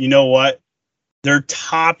 And you know what? They're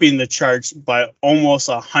topping the charts by almost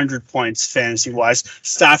 100 points fantasy-wise.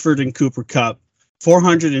 Stafford and Cooper Kupp,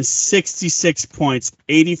 466 points,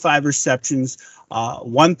 85 receptions,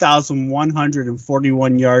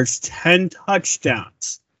 1,141 yards, 10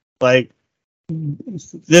 touchdowns. Like,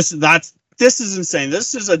 this is insane.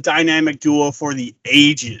 This is a dynamic duo for the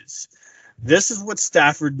ages. This is what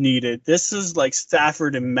Stafford needed. This is like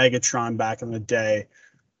Stafford and Megatron back in the day.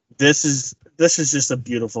 This is just a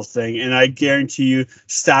beautiful thing, and I guarantee you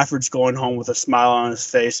Stafford's going home with a smile on his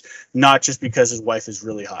face, not just because his wife is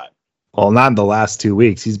really hot. Well, not in the last 2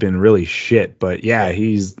 weeks. He's been really shit, but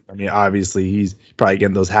obviously he's probably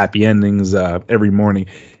getting those happy endings every morning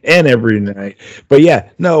and every night. But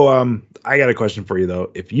I got a question for you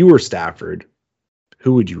though. If you were Stafford,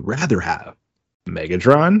 who would you rather have,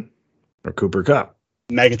 Megatron or Cooper Kupp?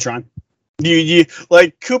 Megatron. You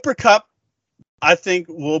like Cooper Kupp? I think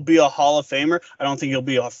will be a Hall of Famer. I don't think he'll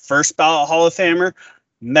be a first ballot Hall of Famer.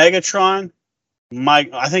 Megatron,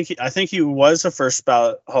 I think he was a first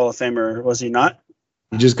ballot Hall of Famer, was he not?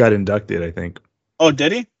 He just got inducted, I think. Oh,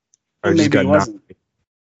 did he? Or maybe he wasn't.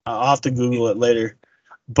 I'll have to Google it later.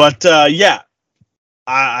 But I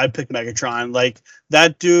picked Megatron. Like,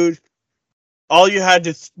 that dude, all you had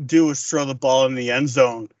to do was throw the ball in the end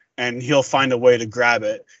zone, and he'll find a way to grab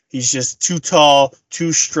it. He's just too tall,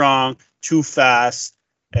 too strong, too fast,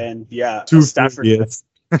 and too Stafford. Yes.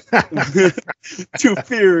 Too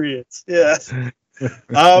furious. Yeah.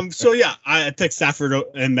 I picked Stafford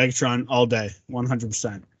and Megatron all day,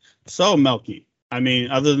 100%. So, Melky, I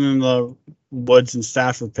mean, other than the Woods and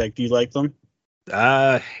Stafford pick, do you like them?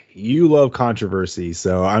 You love controversy,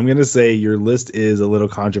 so I'm gonna say your list is a little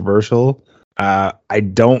controversial. I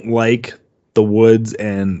don't like the Woods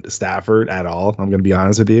and Stafford at all. I'm going to be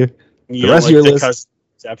honest with you. You The don't rest of like your the list, Cousins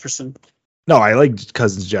Jefferson. no, I like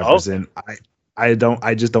Cousins Jefferson. Okay.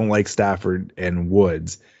 I just don't like Stafford and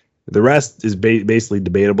Woods. The rest is basically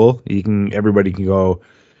debatable. Everybody can go,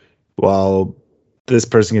 well, this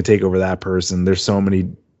person can take over that person. There's so many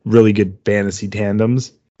really good fantasy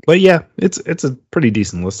tandems. But yeah, it's a pretty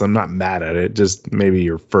decent list. I'm not mad at it. Just maybe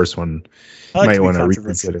your first one I like might to be want to controversial.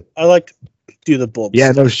 reconsider. I like to do the bold. Yeah,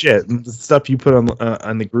 no stuff. shit. The stuff you put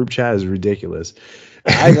on the group chat is ridiculous.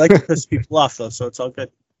 I like to piss people off though, so it's all good.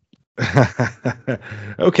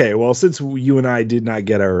 Okay, well, since you and I did not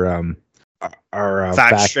get our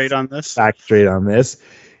Facts straight on this.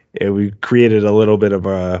 we created a little bit of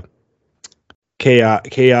a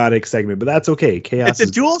chaotic segment, but that's okay. Chaos. It's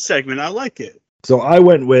a dual segment. I like it. So I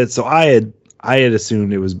went with. So I had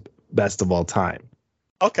assumed it was best of all time.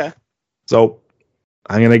 Okay. So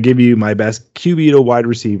I'm gonna give you my best QB to wide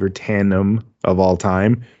receiver tandem of all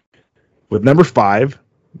time, with number 5,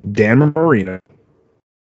 Dan Marino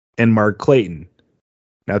and Mark Clayton.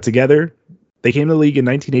 Now together, they came to the league in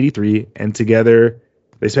 1983, and together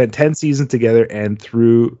they spent 10 seasons together and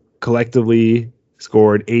collectively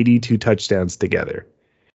scored 82 touchdowns together.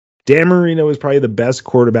 Dan Marino was probably the best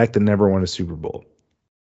quarterback that never won a Super Bowl.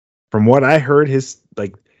 From what I heard,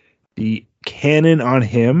 the cannon on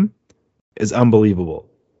him is unbelievable,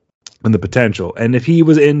 and the potential. And if he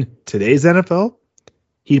was in today's NFL,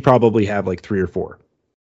 he'd probably have like 3 or 4.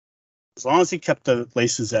 As long as he kept the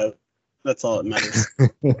laces out, that's all that matters.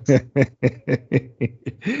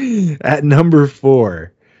 At number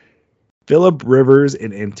 4, Phillip Rivers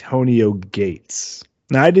and Antonio Gates.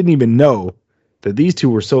 Now, I didn't even know that these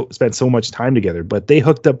two spent so much time together, but they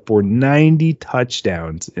hooked up for 90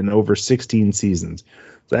 touchdowns in over 16 seasons.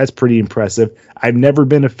 So that's pretty impressive. I've never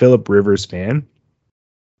been a Phillip Rivers fan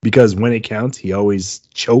because when it counts, he always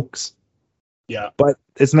chokes. Yeah. But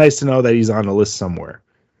it's nice to know that he's on a list somewhere.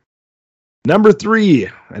 Number 3,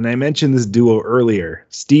 and I mentioned this duo earlier,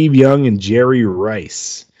 Steve Young and Jerry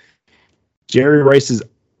Rice. Jerry Rice is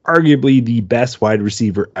arguably the best wide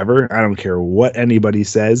receiver ever. I don't care what anybody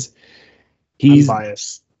says. He's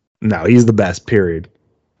biased. No, he's the best, period.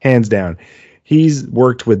 Hands down. He's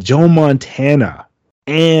worked with Joe Montana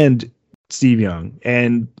and Steve Young.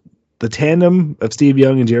 And the tandem of Steve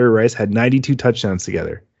Young and Jerry Rice had 92 touchdowns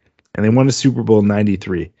together. And they won a Super Bowl in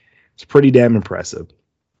 93. It's pretty damn impressive.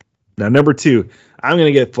 Now, number 2, I'm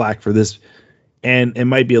going to get flack for this, and it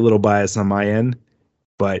might be a little biased on my end,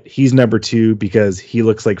 but he's number 2 because he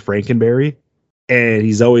looks like Frankenberry, and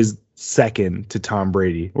he's always second to Tom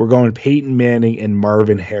Brady. We're going Peyton Manning and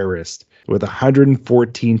Marvin Harris with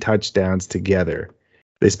 114 touchdowns together.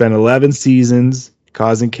 They spent 11 seasons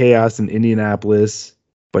causing chaos in Indianapolis,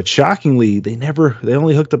 but shockingly, they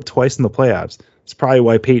only hooked up twice in the playoffs. It's probably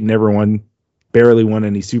why Peyton barely won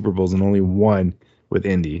any Super Bowls and only won with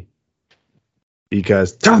Indy.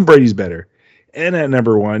 Because Tom Brady's better. And at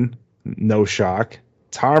number 1, no shock,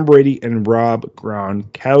 Tom Brady and Rob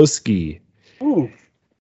Gronkowski. Ooh.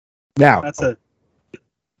 Now,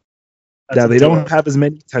 they don't have as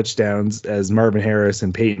many touchdowns as Marvin Harris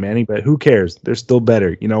and Peyton Manning, but who cares? They're still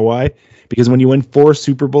better. You know why? Because when you win 4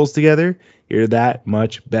 Super Bowls together, you're that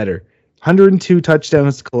much better. 102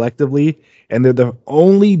 touchdowns collectively, and they're the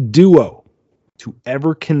only duo to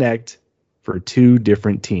ever connect for 2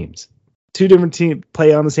 different teams. 2 different teams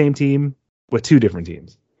play on the same team with 2 different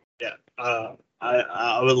teams. Yeah.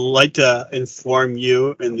 I would like to inform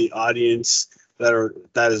you and the audience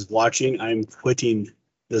that is watching, I'm quitting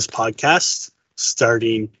this podcast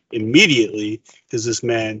starting immediately because this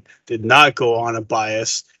man did not go on a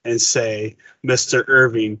bias and say Mr.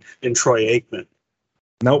 Irving and Troy Aikman.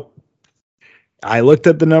 Nope. I looked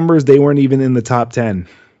at the numbers. They weren't even in the top 10.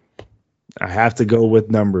 I have to go with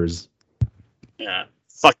numbers. Yeah.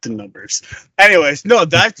 Fuck the numbers. Anyways, no,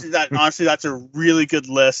 honestly, that's a really good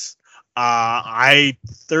list. I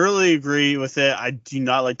thoroughly agree with it. I do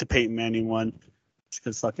not like the Peyton Manning one.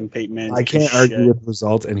 Because fucking Peyton Manning. I can't argue with the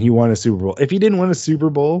result, and he won a Super Bowl. If he didn't win a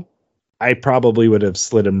Super Bowl, I probably would have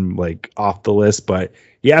slid him like off the list. But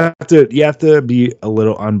you have to be a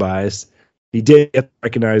little unbiased. He did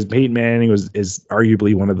recognize Peyton Manning is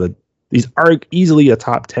arguably he's easily a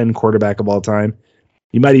top 10 quarterback of all time.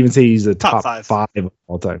 You might even say he's a top 5 of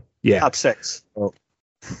all time. Yeah, top 6. Well,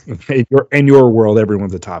 in your world,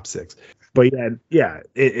 everyone's a top 6. But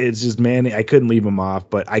it's just Manning. I couldn't leave him off,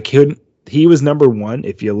 but I couldn't. He was number 1.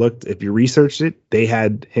 If you researched it, they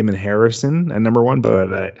had him and Harrison at number 1,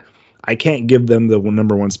 but I can't give them the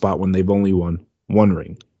number 1 spot when they've only won 1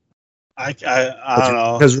 ring. I don't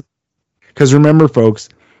know. Because remember, folks,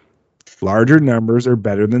 larger numbers are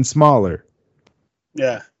better than smaller.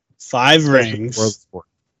 Yeah. 5 rings. World sport.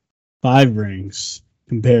 5 rings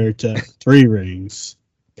compared to 3 rings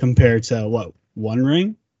compared to what? 1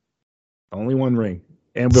 ring? Only 1 ring.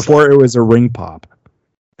 And before it was a ring pop.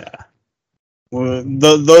 Yeah. Well,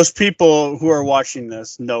 those people who are watching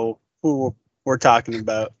this know who we're talking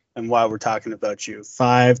about and why we're talking about you.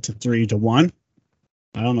 5 to 3 to 1.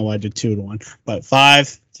 I don't know why I did 2 to 1, but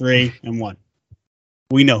 5, 3, and 1.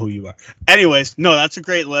 We know who you are. Anyways, no, that's a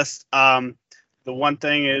great list. The one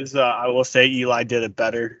thing is, I will say Eli did it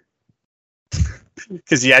better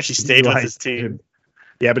because he actually stayed with his team.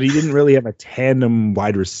 Yeah, but he didn't really have a tandem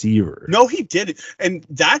wide receiver. No, he didn't, and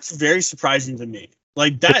that's very surprising to me.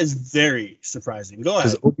 Like, that is very surprising. Go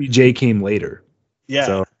ahead. Because OBJ came later. Yeah.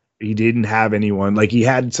 So he didn't have anyone. Like, he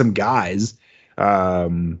had some guys,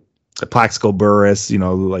 Plaxico Burress,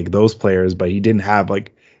 like those players, but he didn't have,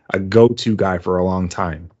 like, a go-to guy for a long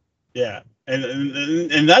time. Yeah.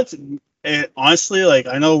 And that's honestly, like,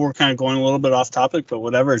 I know we're kind of going a little bit off topic, but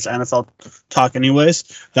whatever. It's NFL talk anyways.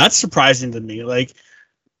 That's surprising to me. Like,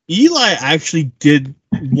 Eli actually did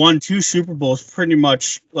 2 Super Bowls pretty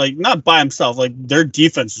much, like, not by himself. Like, their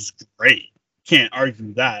defense is great. Can't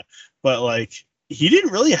argue that. But, like, he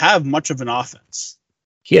didn't really have much of an offense.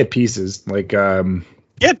 He had pieces. Like, yeah,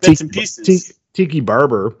 bits and pieces. Tiki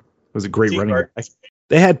Barber was a great running back.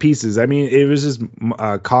 They had pieces. I mean, it was just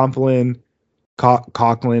Coughlin,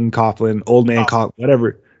 Old Man Coughlin,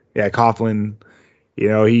 whatever. Yeah, Coughlin.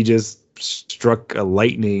 He just struck a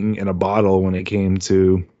lightning in a bottle when it came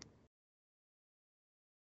to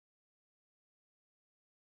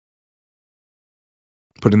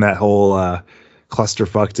putting that whole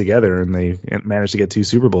clusterfuck together, and they managed to get 2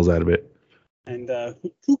 Super Bowls out of it. And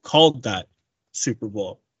who called that Super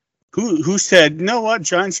Bowl? Who said, you know what,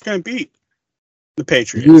 Giants are going to beat the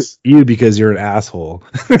Patriots? You because you're an asshole.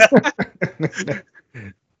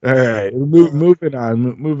 All right, moving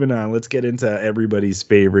on. Let's get into everybody's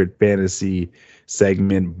favorite fantasy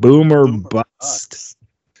segment, Boomer Bust.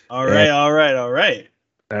 All right.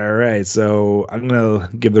 All right, so I'm going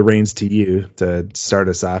to give the reins to you to start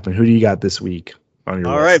us off. And who do you got this week on your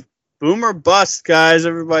list? All right, Boomer Bust, guys.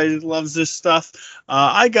 Everybody loves this stuff.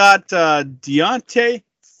 I got Deontay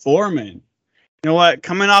Foreman. You know what?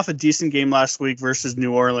 Coming off a decent game last week versus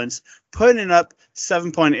New Orleans, putting up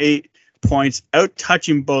 7.8 points,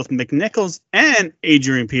 out-touching both McNichols and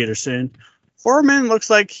Adrian Peterson. Foreman looks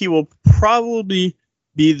like he will probably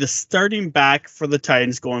be the starting back for the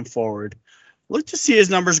Titans going forward. Look to see his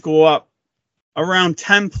numbers go up around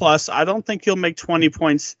 10 plus. I don't think he'll make 20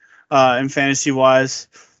 points in fantasy wise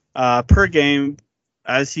per game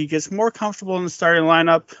as he gets more comfortable in the starting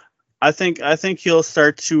lineup. I think he'll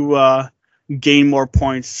start to gain more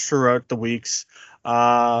points throughout the weeks. You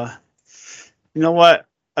know what?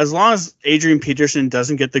 As long as Adrian Peterson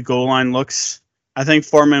doesn't get the goal line looks, I think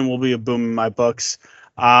Foreman will be a boom in my books.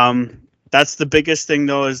 That's the biggest thing,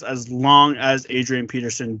 though, is as long as Adrian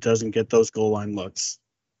Peterson doesn't get those goal line looks.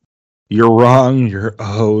 You're wrong. You're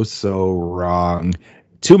oh so wrong.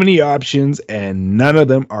 Too many options, and none of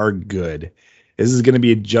them are good. This is going to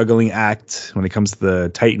be a juggling act when it comes to the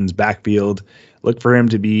Titans' backfield. Look for him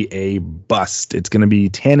to be a bust. It's going to be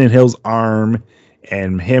Tannehill's arm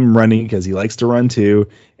and him running because he likes to run too,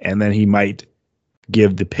 and then he might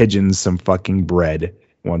give the pigeons some fucking bread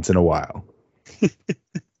once in a while.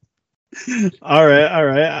 All right.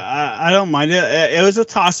 I don't mind it. It was a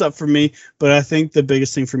toss-up for me, but I think the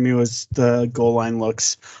biggest thing for me was the goal line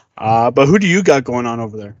looks. But who do you got going on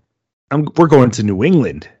over there? We're going to New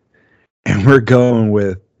England, and we're going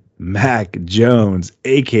with Mac Jones,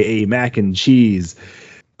 a.k.a. Mac and Cheese,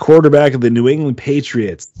 quarterback of the New England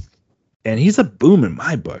Patriots. And he's a boom in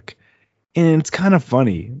my book. And it's kind of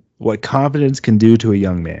funny what confidence can do to a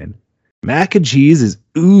young man. Mac and Cheese is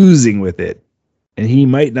oozing with it. And he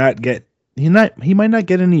might not get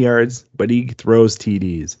any yards, but he throws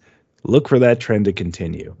TDs. Look for that trend to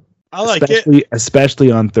continue. I like it.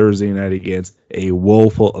 Especially on Thursday night against a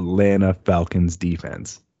woeful Atlanta Falcons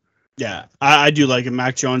defense. Yeah, I do like it.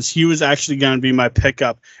 Mac Jones. He was actually going to be my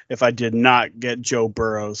pickup if I did not get Joe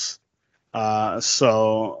Burrows.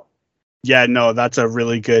 So yeah, no, that's a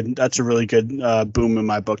really good boom in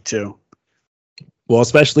my book too. Well,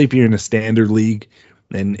 especially if you're in a standard league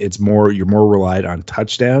and you're more relied on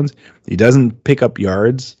touchdowns. He doesn't pick up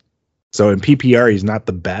yards. So in PPR, he's not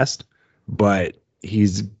the best, but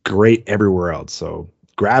he's great everywhere else. So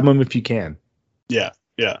grab him if you can. Yeah.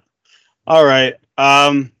 All right.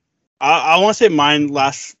 I want to say mine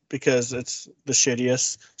last because it's the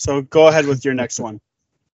shittiest. So go ahead with your next one.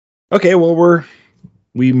 Okay, well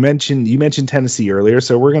you mentioned Tennessee earlier,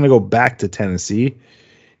 so we're gonna go back to Tennessee,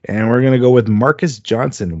 and we're gonna go with Marcus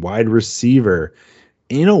Johnson, wide receiver.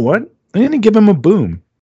 And you know what? I'm going to give him a boom.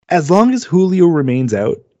 As long as Julio remains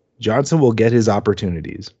out, Johnson will get his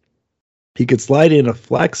opportunities. He could slide in a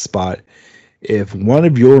flex spot if one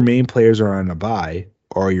of your main players are on a bye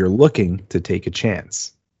or you're looking to take a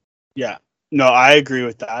chance. Yeah, no, I agree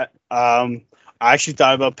with that. I actually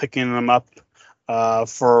thought about picking him up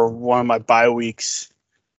for one of my bye weeks.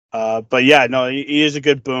 But yeah, no, he is a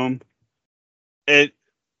good boom. It's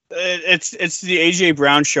the AJ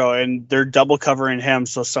Brown show, and they're double covering him,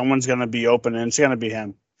 so someone's going to be open, and it's going to be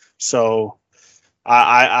him. So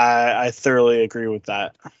I thoroughly agree with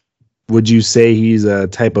that. Would you say he's a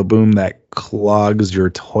type of boom that clogs your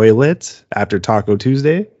toilet after Taco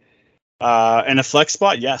Tuesday? In a flex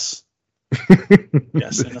spot, yes.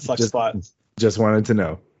 Yes, in a flex spot. Just wanted to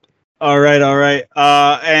know. All right.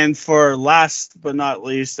 And for last but not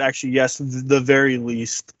least, actually, yes, the very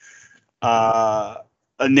least, a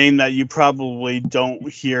name that you probably don't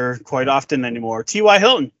hear quite often anymore, T.Y.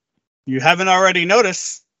 Hilton. You haven't already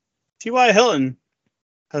noticed, T.Y. Hilton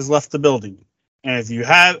has left the building. And if you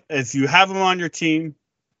have him on your team,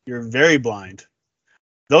 you're very blind.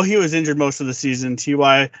 Though he was injured most of the season,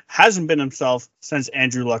 T.Y. hasn't been himself since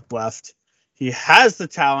Andrew Luck left. He has the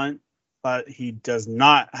talent, but he does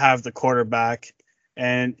not have the quarterback.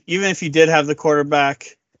 And even if he did have the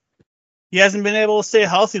quarterback, he hasn't been able to stay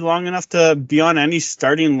healthy long enough to be on any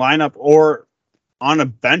starting lineup or on a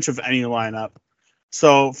bench of any lineup.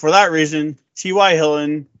 So for that reason, T.Y.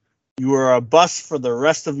 Hilton, you are a bust for the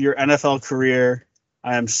rest of your NFL career.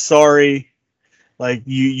 I am sorry. Like,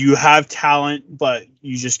 you have talent, but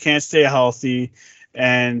you just can't stay healthy.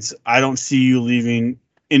 And I don't see you leaving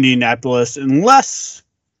Indianapolis unless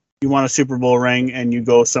you want a Super Bowl ring and you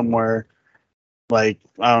go somewhere like,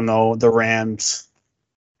 I don't know, the Rams.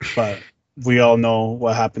 But we all know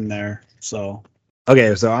what happened there. So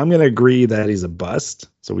okay, so I'm going to agree that he's a bust.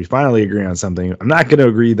 So we finally agree on something. I'm not going to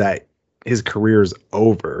agree that his career is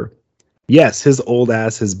over. Yes, his old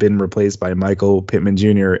ass has been replaced by Michael Pittman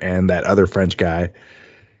Jr. and that other French guy.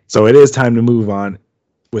 So it is time to move on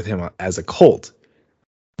with him as a Colt.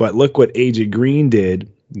 But look what AJ Green did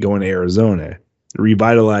going to Arizona.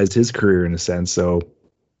 Revitalized his career in a sense. So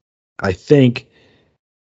I think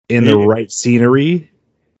in the right scenery,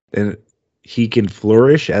 and he can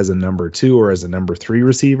flourish as a number 2 or as a number 3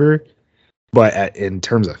 receiver. But in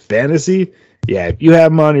terms of fantasy, yeah, if you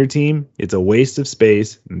have him on your team, it's a waste of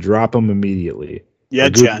space. And drop him immediately. Yeah,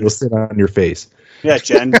 Jen. Will sit on your face. Yeah,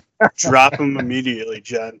 Jen. Drop him immediately,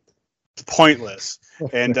 Jen. It's pointless.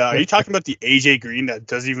 And are you talking about the AJ Green that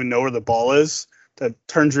doesn't even know where the ball is? That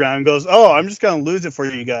turns around and goes, "Oh, I'm just going to lose it for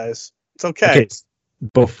you guys. It's okay."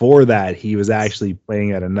 Before that, he was actually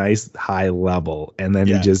playing at a nice high level, and then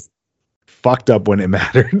he just fucked up when it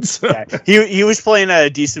mattered. So. Yeah, he was playing at a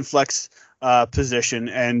decent flex position,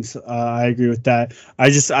 and I agree with that. I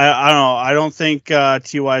don't know. I don't think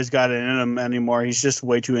T.Y.'s got it in him anymore. He's just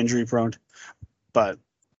way too injury prone. But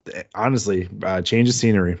honestly, change of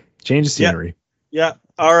scenery. Yeah.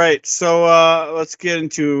 All right. So let's get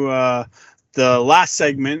into the last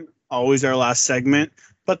segment. Always our last segment,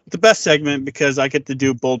 but the best segment because I get to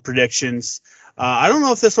do bold predictions. I don't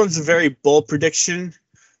know if this one's a very bold prediction,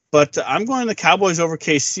 but I'm going the Cowboys over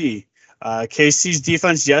KC. KC's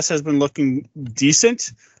defense, yes, has been looking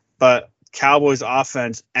decent, but Cowboys'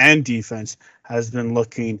 offense and defense has been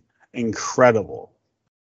looking incredible.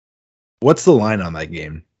 What's the line on that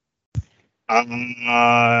game?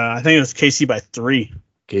 I think it was KC by 3.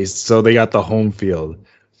 Okay, so they got the home field.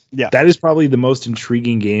 Yeah. That is probably the most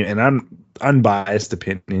intriguing game, and I'm unbiased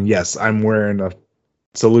opinion. Yes, I'm wearing a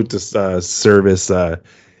salute to service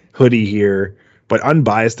hoodie here. But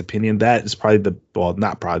unbiased opinion, that is probably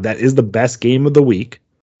that is the best game of the week.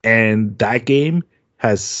 And that game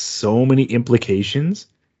has so many implications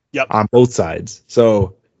on both sides.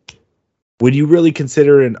 So would you really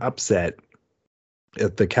consider an upset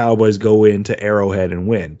if the Cowboys go into Arrowhead and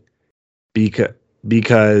win?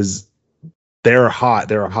 Because they're hot.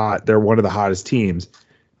 They're one of the hottest teams.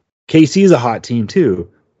 KC is a hot team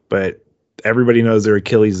too, but everybody knows their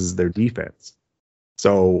Achilles is their defense.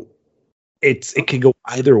 So it can go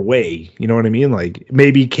either way. You know what I mean? Like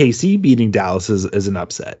maybe KC beating Dallas is an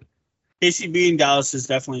upset. KC beating Dallas is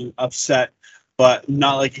definitely an upset, but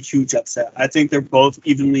not like a huge upset. I think they're both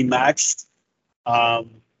evenly matched. But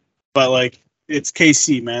like it's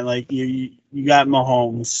KC, man. Like you got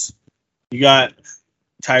Mahomes, you got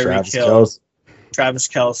Tyreek Hill, Travis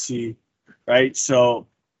Kelce, right? So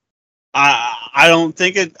I don't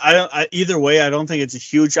think either way. I don't think it's a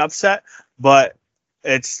huge upset, but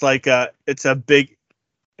it's like it's a big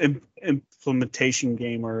implementation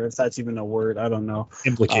game, or if that's even a word, I don't know.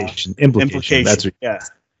 Implication.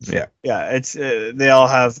 That's Yeah. It's they all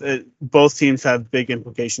have both teams have big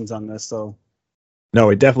implications on this. So No,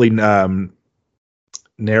 it definitely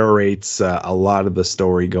narrates a lot of the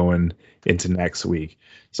story going into next week.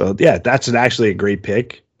 So yeah, that's actually a great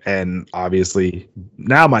pick. And obviously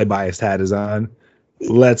now my biased hat is on.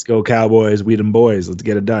 Let's go Cowboys, we them boys. Let's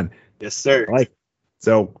get it done. Yes, sir. I like it.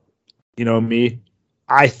 So, you know me,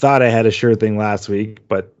 I thought I had a sure thing last week,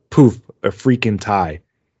 but poof, a freaking tie.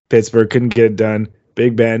 Pittsburgh couldn't get it done.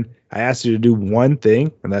 Big Ben, I asked you to do one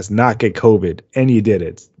thing, and that's not get COVID, and you did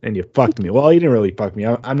it, and you fucked me. Well, you didn't really fuck me.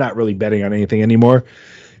 I'm not really betting on anything anymore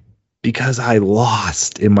because I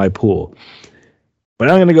lost in my pool. But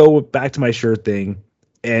I'm going to go back to my sure thing,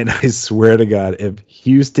 and I swear to God, if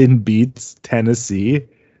Houston beats Tennessee,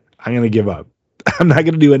 I'm going to give up. I'm not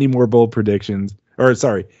going to do any more bold predictions,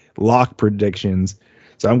 lock predictions.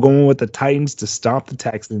 So I'm going with the Titans to stomp the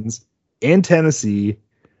Texans in Tennessee.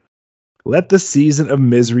 Let the season of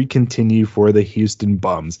misery continue for the Houston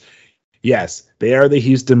Bums. Yes, they are the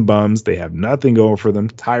Houston Bums. They have nothing going for them.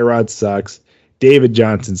 Tyrod sucks. David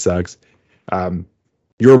Johnson sucks.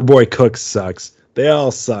 Your boy Cook sucks. They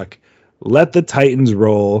all suck. Let the Titans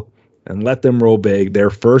roll and let them roll big.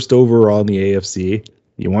 They're first overall in the AFC.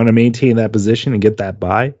 You want to maintain that position and get that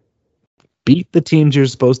bye? Beat the teams you're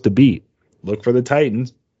supposed to beat. Look for the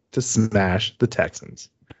Titans to smash the Texans.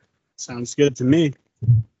 sounds good to me.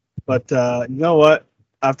 But you know what?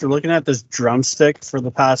 After looking at this drumstick for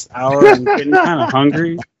the past hour, I'm getting kind of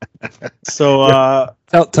hungry. So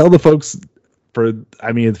tell the folks for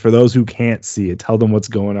those who can't see it, tell them what's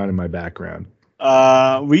going on in my background.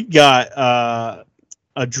 We got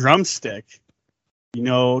a drumstick. You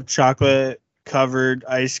know, chocolate covered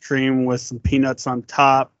ice cream with some peanuts on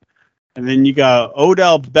top. And then you got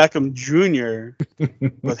Odell Beckham Jr.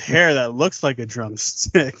 with hair that looks like a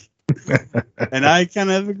drumstick. And I kind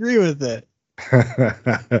of agree with it.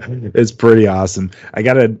 It's pretty awesome. I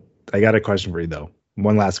got a question for you though.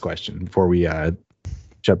 One last question before we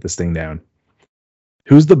shut this thing down.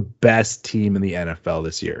 Who's the best team in the NFL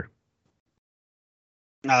this year?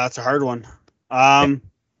 That's a hard one. I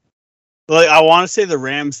want to say the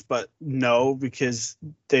Rams, but no, because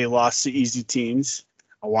they lost to easy teams.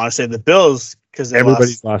 I want to say the Bills because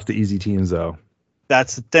everybody's lost to easy teams though.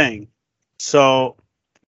 That's the thing. So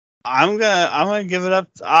I'm gonna give it up.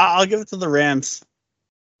 I'll give it to the Rams.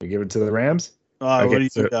 You give it to the Rams? Okay, what do you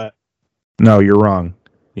think? No, you're wrong.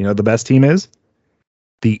 You know what the best team is?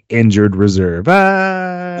 The injured reserve.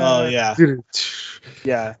 Oh yeah,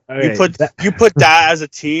 yeah. Okay. You put that as a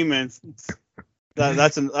team, and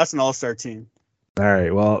that's an all-star team. All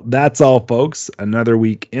right. Well, that's all, folks. Another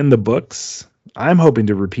week in the books. I'm hoping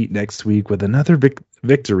to repeat next week with another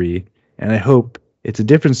victory, and I hope it's a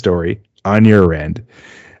different story on your end.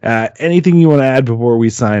 Anything you want to add before we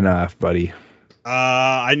sign off, buddy?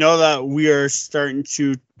 I know that we are starting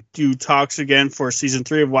to do talks again for season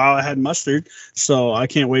 3 of Wow I Had Mustard, so I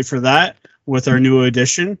can't wait for that with our new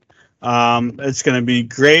edition. It's going to be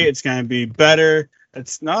great. It's going to be better.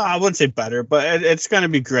 I wouldn't say better, but it's going to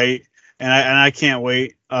be great, and I can't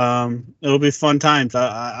wait. It'll be fun times.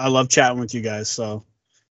 I love chatting with you guys. So,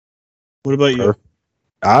 what about you?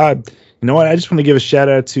 You know what? I just want to give a shout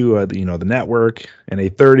out to the network and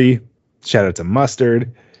A30. Shout out to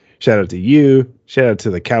Mustard. Shout out to you. Shout out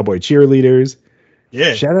to the Cowboy cheerleaders.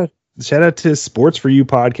 Yeah. Shout out to Sports for You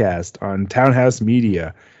podcast on Townhouse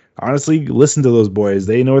Media. Honestly, listen to those boys.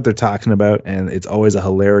 They know what they're talking about, and it's always a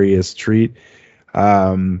hilarious treat.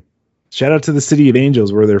 Shout out to the City of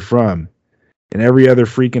Angels, where they're from, and every other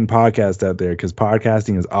freaking podcast out there, because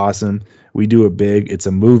podcasting is awesome. We do it big. It's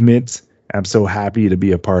a movement. I'm so happy to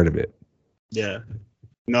be a part of it. Yeah.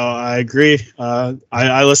 No, I agree.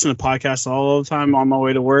 I listen to podcasts all the time on my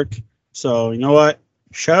way to work. So, you know what?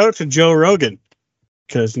 Shout out to Joe Rogan,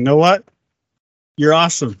 because you know what? You're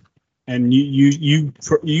awesome. And you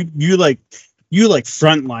frontline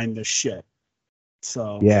this shit.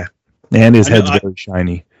 So yeah. And his head's very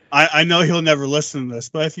shiny. I know he'll never listen to this,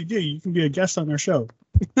 but if you do, you can be a guest on our show.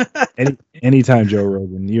 Anytime, Joe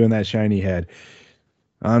Rogan, you and that shiny head.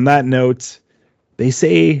 On that note, they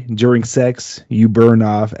say during sex, you burn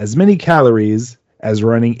off as many calories as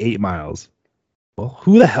running 8 miles. Well,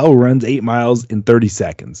 who the hell runs 8 miles in 30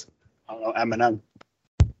 seconds? I don't know, Eminem.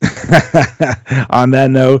 On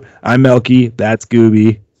that note, I'm Melky. That's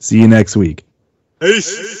Gooby. See you next week.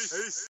 Peace.